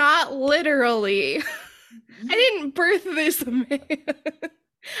 Obviously not literally. I didn't birth this man.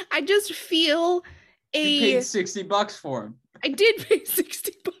 I just feel You paid $60 for him. I did pay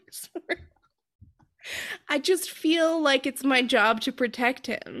 $60 for him. I just feel like it's my job to protect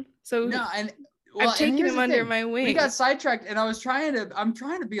him. So I've taken him under my wing. We got sidetracked and I'm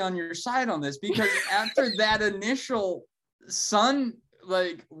trying to be on your side on this because after that initial son,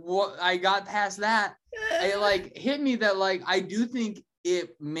 like what I got past that, it like hit me that like I do think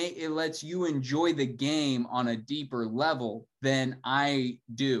it lets you enjoy the game on a deeper level than I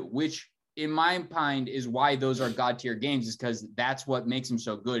do, which in my mind is why those are god tier games, is because that's what makes them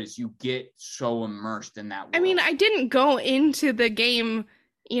so good, is you get so immersed in that world. I mean, I didn't go into the game,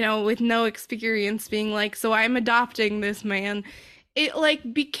 with no experience being like, so I'm adopting this man. It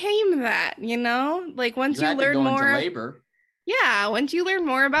like became that, like once you learn more into labor. Yeah, once you learn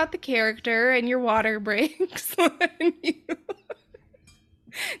more about the character and your water breaks.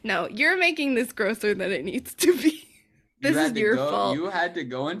 No, you're making this grosser than it needs to be. This is your fault. You had to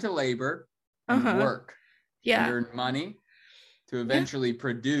go into labor and Uh-huh. work and Yeah. earn money to eventually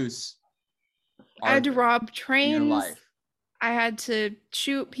produce I had to Arthur rob in your trains. life. I had to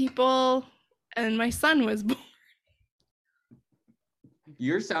shoot people, and my son was born.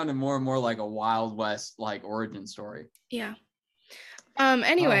 You're sounding more and more like a Wild West like origin story. Yeah.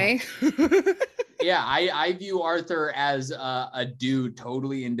 Anyway. Yeah, I view Arthur as a dude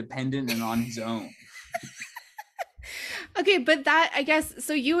totally independent and on his own. Okay, but that, I guess,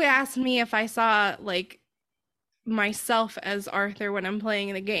 so you asked me if I saw like myself as Arthur when I'm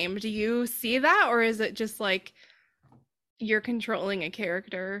playing the game. Do you see that, or is it just like you're controlling a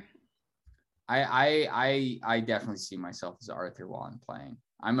character? I definitely see myself as Arthur while I'm playing.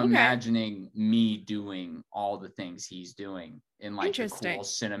 I'm Okay. imagining me doing all the things he's doing in like the Interesting. cool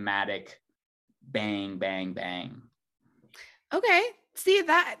cinematic bang, bang, bang. Okay. See,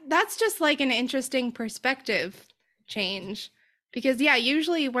 that's just like an interesting perspective change. Because yeah,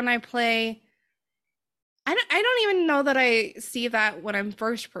 usually when I play, I don't even know that I see that when I'm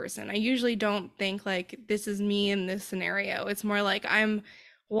first person. I usually don't think like this is me in this scenario. It's more like I'm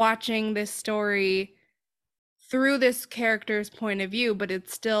watching this story through this character's point of view, but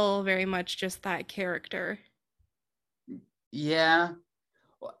it's still very much just that character. Yeah.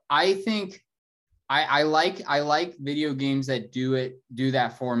 I think I like video games that do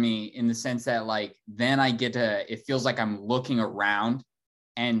that for me in the sense that like then I get to, it feels like I'm looking around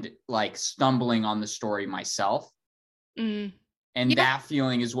and like stumbling on the story myself. Mm. And Yeah. that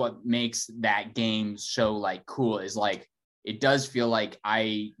feeling is what makes that game so like cool, is like it does feel like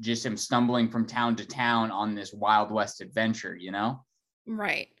I just am stumbling from town to town on this Wild West adventure, you know?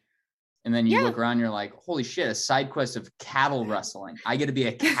 Right. And then you Yeah. look around, you're like, holy shit, a side quest of cattle rustling. I get to be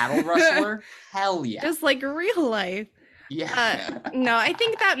a cattle rustler? Hell yeah. Just like real life. Yeah. No, I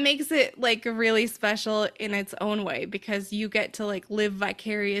think that makes it like really special in its own way because you get to like live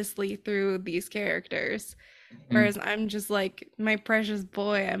vicariously through these characters. Whereas I'm just like, my precious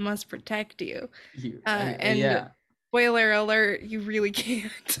boy, I must protect you. And yeah, spoiler alert, you really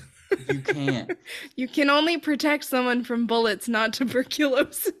can't. you can't. You can only protect someone from bullets, not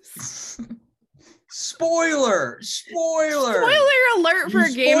tuberculosis. Spoiler Alert for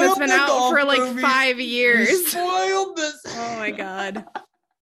a game that's been out for like 5 years. You spoiled this. Oh my god.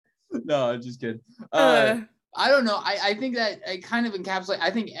 No, I'm just kidding. I don't know. I think that it kind of encapsulates. I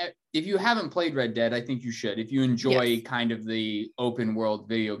think if you haven't played Red Dead, I think you should. If you enjoy kind of the open world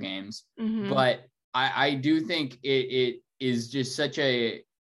video games, but I do think it is just such a,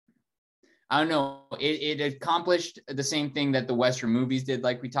 I don't know. It accomplished the same thing that the Western movies did,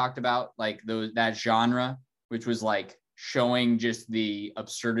 like we talked about, like that genre, which was like showing just the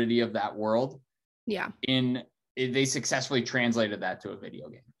absurdity of that world. Yeah. They successfully translated that to a video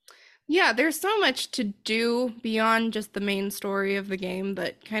game. Yeah, there's so much to do beyond just the main story of the game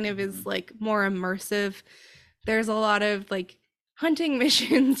that kind of is like more immersive. There's a lot of like hunting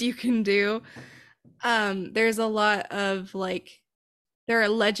missions you can do. There's a lot of like, there are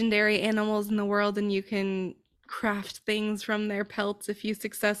legendary animals in the world and you can craft things from their pelts if you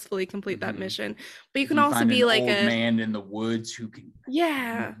successfully complete that mission. But you can also be like an old man in the woods who can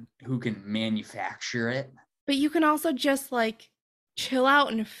manufacture it. But you can also just like chill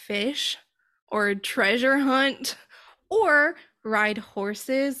out and fish or treasure hunt or ride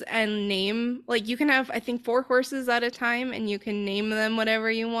horses and name, like you can have I think 4 horses at a time and you can name them whatever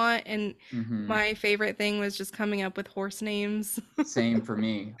you want. And my favorite thing was just coming up with horse names. Same for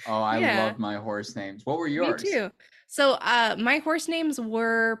me. Oh, I love my horse names. What were yours? Me too. So my horse names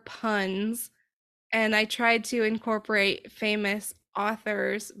were puns, and I tried to incorporate famous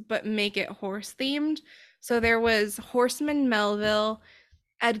authors but make it horse themed. So there was Horseman Melville,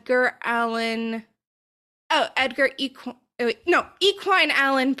 Edgar Allan Equine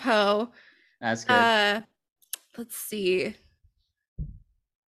Allan Poe. That's good. Let's see.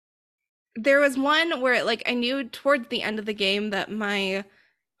 There was one where like I knew towards the end of the game that my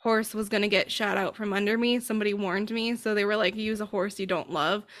horse was going to get shot out from under me. Somebody warned me. So they were like, use a horse you don't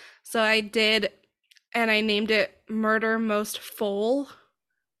love. So I did, and I named it Murder Most Foal.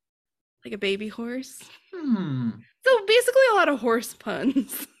 Like a baby horse. So basically a lot of horse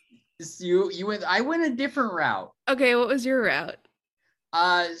puns. I went a different route. Okay, what was your route?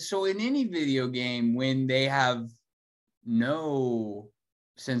 So in any video game, when they have no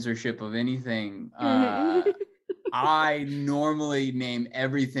censorship of anything, I normally name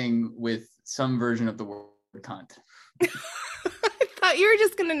everything with some version of the word cunt. I thought you were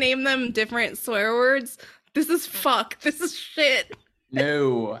just gonna name them different swear words. This is fuck. This is shit.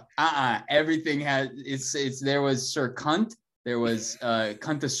 No, everything has it's there was Sir Cunt, there was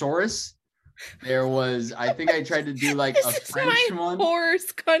Cuntosaurus, there was, I think I tried to do like a French one.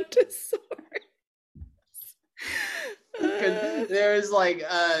 Horse Cuntosaurus. Because there was like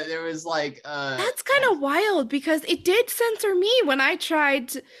That's kind of wild because it did censor me when I tried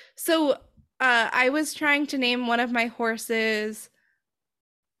to, so I was trying to name one of my horses.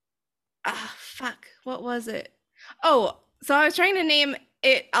 Ah, fuck. What was it? Oh, so I was trying to name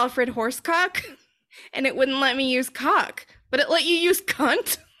it Alfred Horsecock, and it wouldn't let me use cock, but it let you use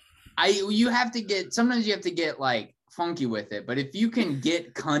cunt. Sometimes you have to get like funky with it, but if you can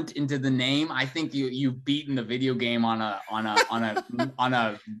get cunt into the name, I think you've beaten the video game on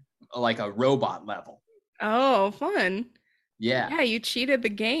a like a robot level. Oh, fun. Yeah. Yeah, you cheated the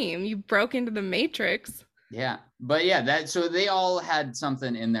game. You broke into the Matrix. Yeah. But yeah, so they all had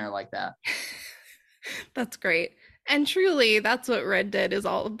something in there like that. That's great. And truly, that's what Red Dead is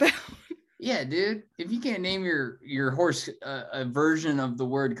all about. Yeah, dude. If you can't name your horse a version of the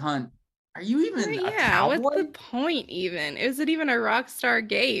word cunt, are you even a Yeah, what's the cowboy? point even? Is it even a Rockstar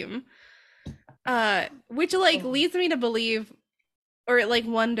game? Which like leads me to believe or like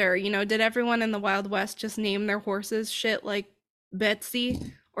wonder, did everyone in the Wild West just name their horses shit like Betsy?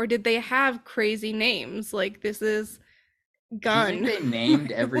 Or did they have crazy names? Like this is Do you think Gun. they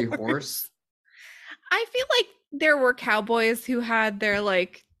named every horse? I feel like there were cowboys who had their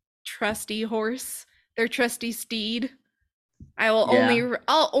like trusty horse, their trusty steed. Yeah.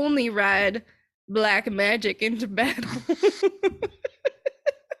 I'll only ride black magic into battle.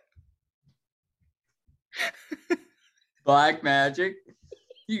 Black magic.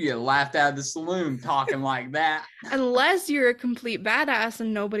 You get laughed out of the saloon talking like that. Unless you're a complete badass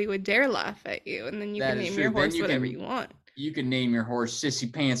and nobody would dare laugh at you, and then you That can is name true. your Then horse whatever you want. you can name your horse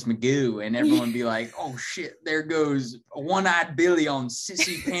Sissy Pants Magoo, and everyone be like, "Oh shit, there goes one-eyed Billy on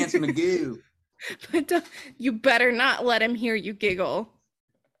Sissy Pants Magoo." But you better not let him hear you giggle.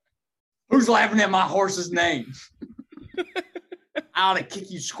 Who's laughing at my horse's name? I ought to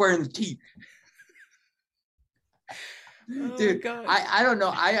kick you square in the teeth. Oh Dude, God. I don't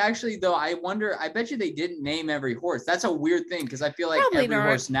know. I actually though I wonder. I bet you they didn't name every horse. That's a weird thing because I feel like Probably every not.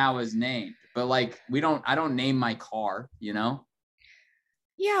 horse now is named, but like I don't name my car. You know?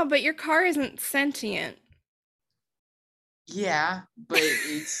 Yeah, but your car isn't sentient. Yeah, but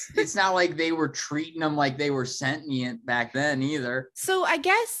it's not like they were treating them like they were sentient back then either. So I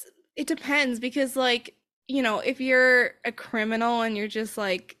guess it depends because, like, if you're a criminal and you're just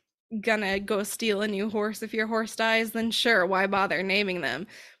like gonna go steal a new horse if your horse dies, then sure, why bother naming them?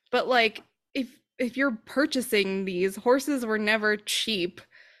 But like, if you're purchasing these horses were never cheap,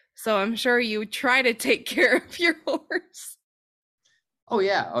 so I'm sure you try to take care of your horse. Oh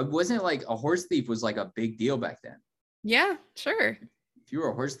yeah, wasn't it like a horse thief was like a big deal back then? Yeah, sure. If you were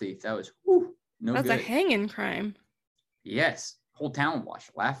a horse thief, that was no That's a good. hanging crime. Yes, whole town would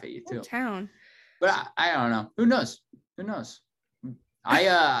laugh at you Whole too. town. But I don't know. Who knows? Who knows?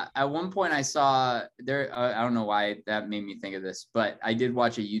 I at one point I saw there. I don't know why that made me think of this, but I did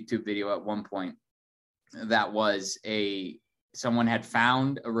watch a YouTube video at one point that was someone had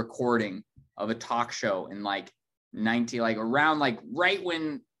found a recording of a talk show in like 19 like around like right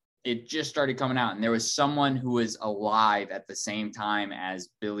when it just started coming out, and there was someone who was alive at the same time as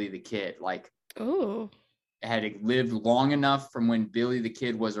Billy the Kid, like Oh. had lived long enough from when Billy the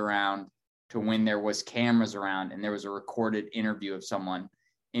Kid was around to when there was cameras around, and there was a recorded interview of someone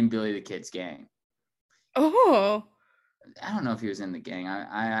in Billy the Kid's gang. Oh. I don't know if he was in the gang.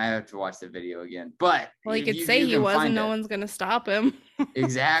 I have to watch the video again, but Well, he could say he was, and no one's gonna stop him.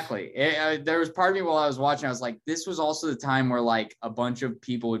 Exactly. There was part of me while I was watching, I was like, this was also the time where like a bunch of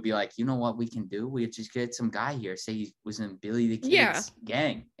people would be like, you know what we can do? We just get some guy here, say he was in Billy the Kid's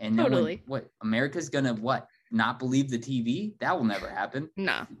gang. And then Totally. what? America's gonna not believe the TV? That will never happen.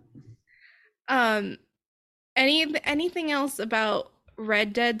 Nah. Anything else about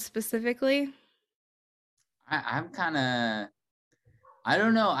Red Dead specifically? I'm kind of I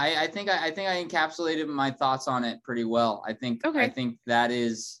don't know. I think I encapsulated my thoughts on it pretty well. I think that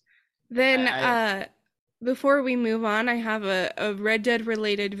is Then before we move on, I have a Red Dead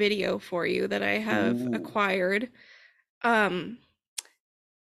related video for you that I have acquired. Let's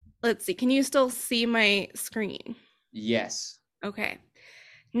see. Can you still see my screen? Yes. Okay.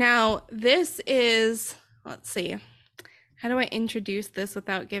 Now, this is, let's see. How do I introduce this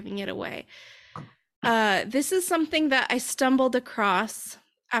without giving it away? This is something that I stumbled across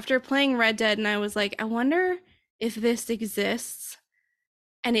after playing Red Dead, and I was like, I wonder if this exists.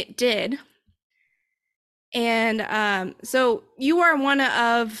 And it did. And so you are one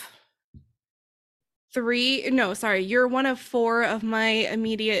of you're one of 4 of my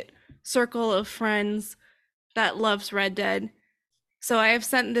immediate circle of friends that loves Red Dead. So I have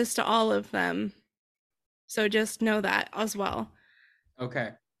sent this to all of them. So just know that as well.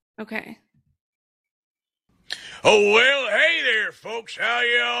 Okay. Okay. Oh, well, hey there, folks. How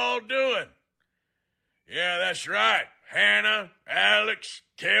y'all doing? Yeah, that's right. Hannah, Alex,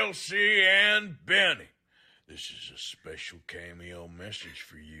 Kelsey, and Benny. This is a special cameo message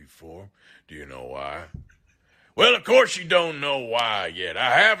for you four. Do you know why? Well, of course you don't know why yet.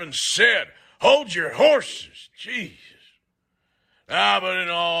 I haven't said. Hold your horses. Jesus. But in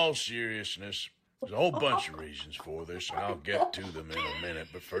all seriousness, there's a whole bunch of reasons for this, and I'll get to them in a minute.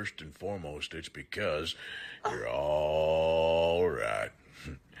 But first and foremost, it's because you're all right.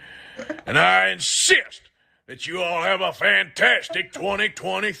 And I insist that you all have a fantastic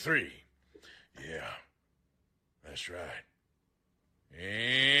 2023. Yeah, that's right.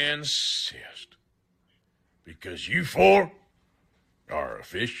 Insist. Because you four are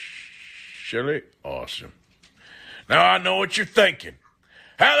officially awesome. Now I know what you're thinking.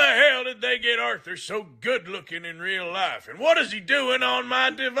 How the hell did they get Arthur so good-looking in real life? And what is he doing on my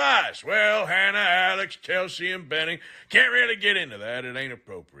device? Well, Hannah, Alex, Kelsey, and Benny can't really get into that. It ain't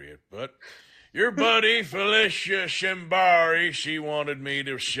appropriate. But your buddy, Felicia Shimbari, she wanted me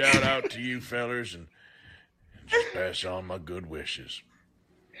to shout out to you fellers and just pass on my good wishes.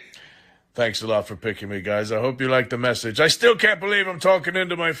 Thanks a lot for picking me, guys. I hope you like the message. I still can't believe I'm talking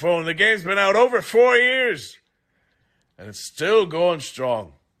into my phone. The game's been out over 4 years. And it's still going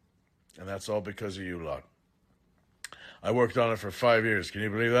strong. And that's all because of you lot. I worked on it for 5 years. Can you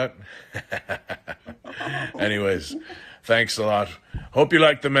believe that? Anyways, thanks a lot. Hope you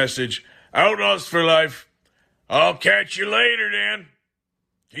like the message. Outlaws for life. I'll catch you later, then.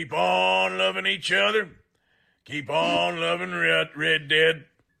 Keep on loving each other. Keep on loving Red Dead.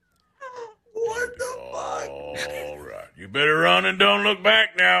 What the fuck? All right. You better run and don't look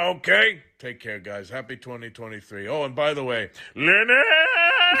back now, okay? Take care, guys. Happy 2023. Oh, and by the way, Lenny!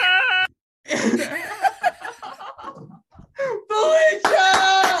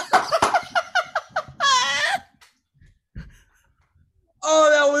 Felicia!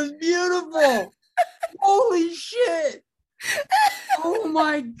 Oh, that was beautiful. Holy shit. Oh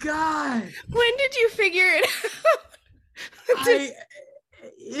my God. When did you figure it out?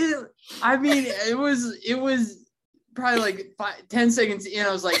 It was probably like 10 seconds in.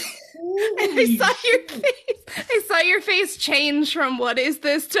 I was like, and I saw your face. I saw your face change from "what is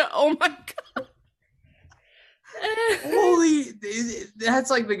this" to "oh my God." Holy, that's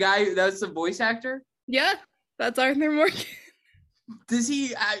like the guy, that's the voice actor? Yeah, that's Arthur Morgan. Does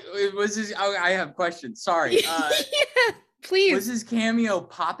he, I have questions. Sorry. Yeah, please. Was his cameo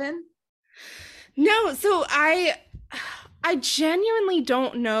poppin'? No, so I genuinely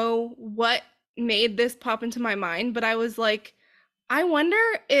don't know what made this pop into my mind, but I was like, I wonder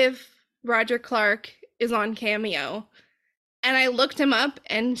if Roger Clark is on Cameo. And I looked him up,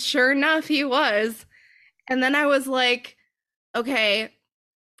 and sure enough, he was. And then I was like, okay,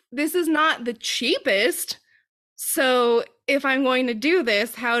 this is not the cheapest. So if I'm going to do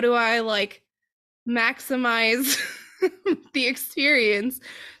this, how do I like maximize the experience?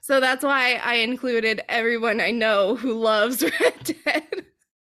 So that's why I included everyone I know who loves Red Dead.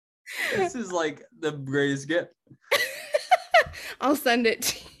 This is like the greatest gift. I'll send it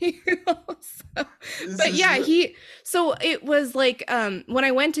to you also. But yeah, so it was like, when I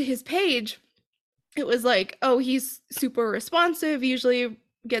went to his page, it was like, oh, he's super responsive, usually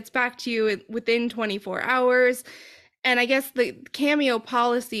gets back to you within 24 hours. And I guess the Cameo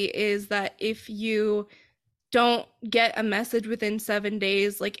policy is that if you don't get a message within 7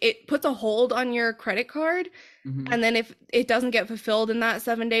 days, like it puts a hold on your credit card. Mm-hmm. And then if it doesn't get fulfilled in that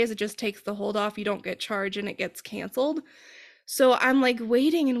 7 days, it just takes the hold off. You don't get charged and it gets canceled. So I'm like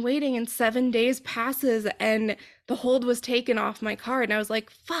waiting, and 7 days passes and the hold was taken off my card. And I was like,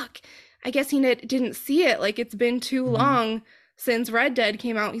 fuck, I guess he didn't see it. Like it's been too long since Red Dead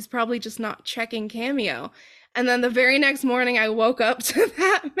came out. He's probably just not checking Cameo. And then the very next morning I woke up to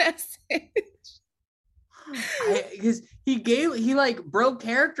that message. Because he like broke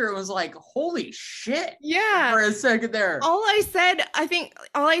character and was like, holy shit. Yeah. For a second there. I think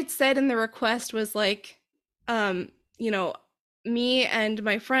all I said in the request was like, me and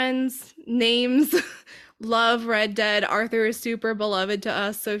my friends' names love Red Dead. Arthur is super beloved to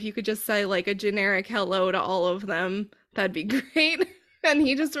us. So if you could just say like a generic hello to all of them, that'd be great. And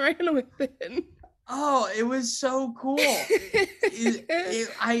he just ran with it. Oh, it was so cool.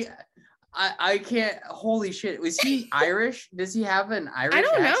 I can't. Holy shit! Was he Irish? Does he have an Irish? I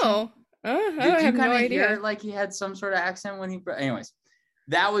don't accent? know. I have no idea. Hear like he had some sort of accent when he. Anyways,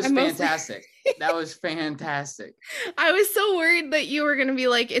 that was fantastic. That was fantastic. I was so worried that you were gonna be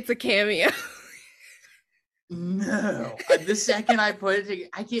like, it's a cameo. No, the second I put it together,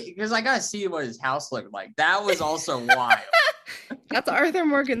 I can't, because I gotta see what his house looked like. That was also wild. That's Arthur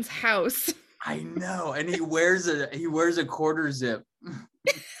Morgan's house. I know, and he wears a quarter zip.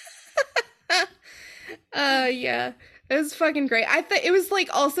 Yeah, it was fucking great. I thought it was like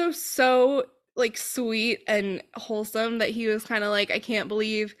also so like sweet and wholesome that he was kind of like, I can't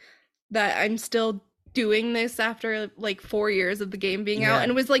believe that I'm still doing this after like 4 years of the game being out,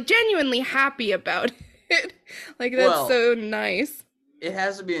 and was like genuinely happy about it. Like that's so nice. It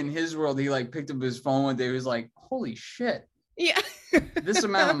has to be in his world. He like picked up his phone one day. He was like, "Holy shit! Yeah, this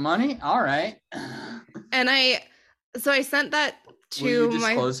amount of money. All right." And I sent that to Will you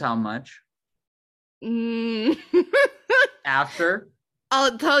disclose how much? After?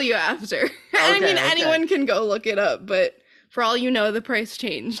 I'll tell you after. I mean, anyone can go look it up, but for all you know, the price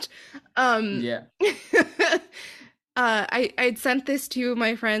changed. Yeah. I'd sent this to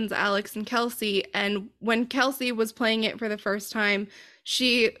my friends Alex and Kelsey, and when Kelsey was playing it for the first time,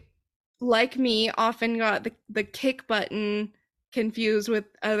 she, like me, often got the kick button confused with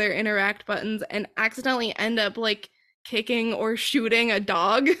other interact buttons and accidentally end up like kicking or shooting a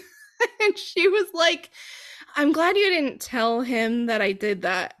dog. And she was like, I'm glad you didn't tell him that I did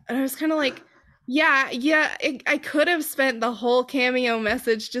that. And I was kind of like, I could have spent the whole cameo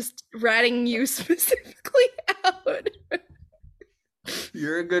message just ratting you specifically out.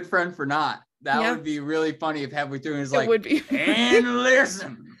 You're a good friend for not. That would be really funny if halfway through he's like, would be. And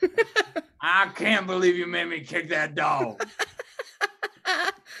listen, I can't believe you made me kick that dog.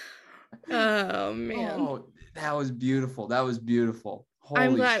 Oh, man. Oh, that was beautiful. That was beautiful. Holy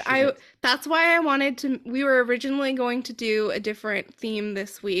I'm glad. shit. That's why I wanted to. We were originally going to do a different theme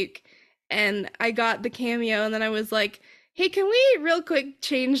this week, and I got the cameo, and then I was like, hey, can we real quick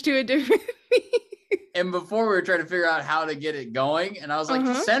change to a different theme? And before we were trying to figure out how to get it going, and I was like,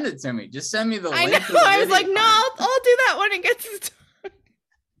 just send it to me. Just send me the link. I know. I was like, no, I'll do that when it gets started.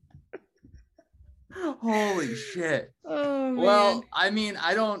 Holy shit. Oh, man. Well, I mean,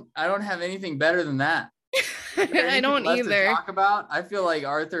 I don't have anything better than that. I don't either. To talk about. I feel like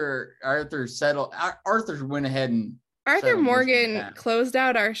Arthur settled. Arthur went ahead and Arthur Morgan closed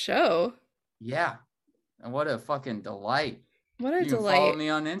out our show. Yeah, and what a fucking delight! What a you delight! Can follow me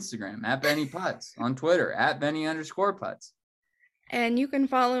on Instagram at Benny Putz, on Twitter at Benny_Putz, and you can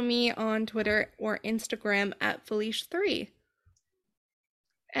follow me on Twitter or Instagram at Felicia3.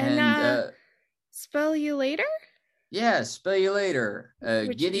 And spell you later. Yeah, spell you later.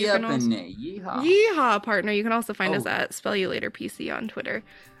 Giddy up and yeehaw. Yeehaw, partner. You can also find us at Spell You Later PC on Twitter.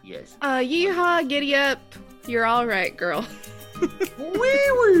 Yes. Yeehaw, giddy up. You're all right, girl.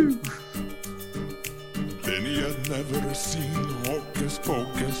 Wee-woo. Benny had never seen Hocus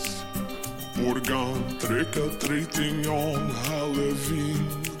Pocus or gone trick-or-treating on Halloween.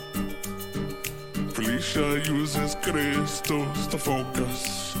 Felicia uses crystals to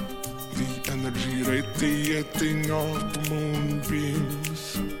focus the energy radiating off the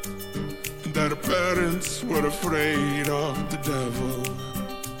moonbeams. Their parents were afraid of the devil,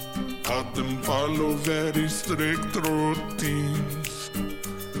 had them follow very strict routines.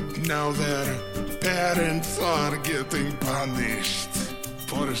 Now their parents are getting punished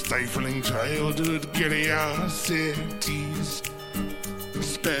for stifling childhood curiosities.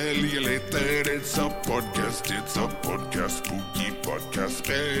 Spell you later, it's a podcast, spooky podcast.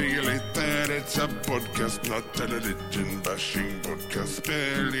 Spell you later, it's a podcast, not a religion bashing podcast.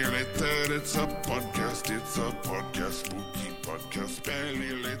 Spell you later, it's a podcast, spooky podcast. Spell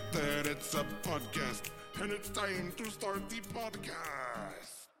you later, it's a podcast, and it's time to start the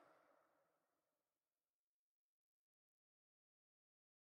podcast.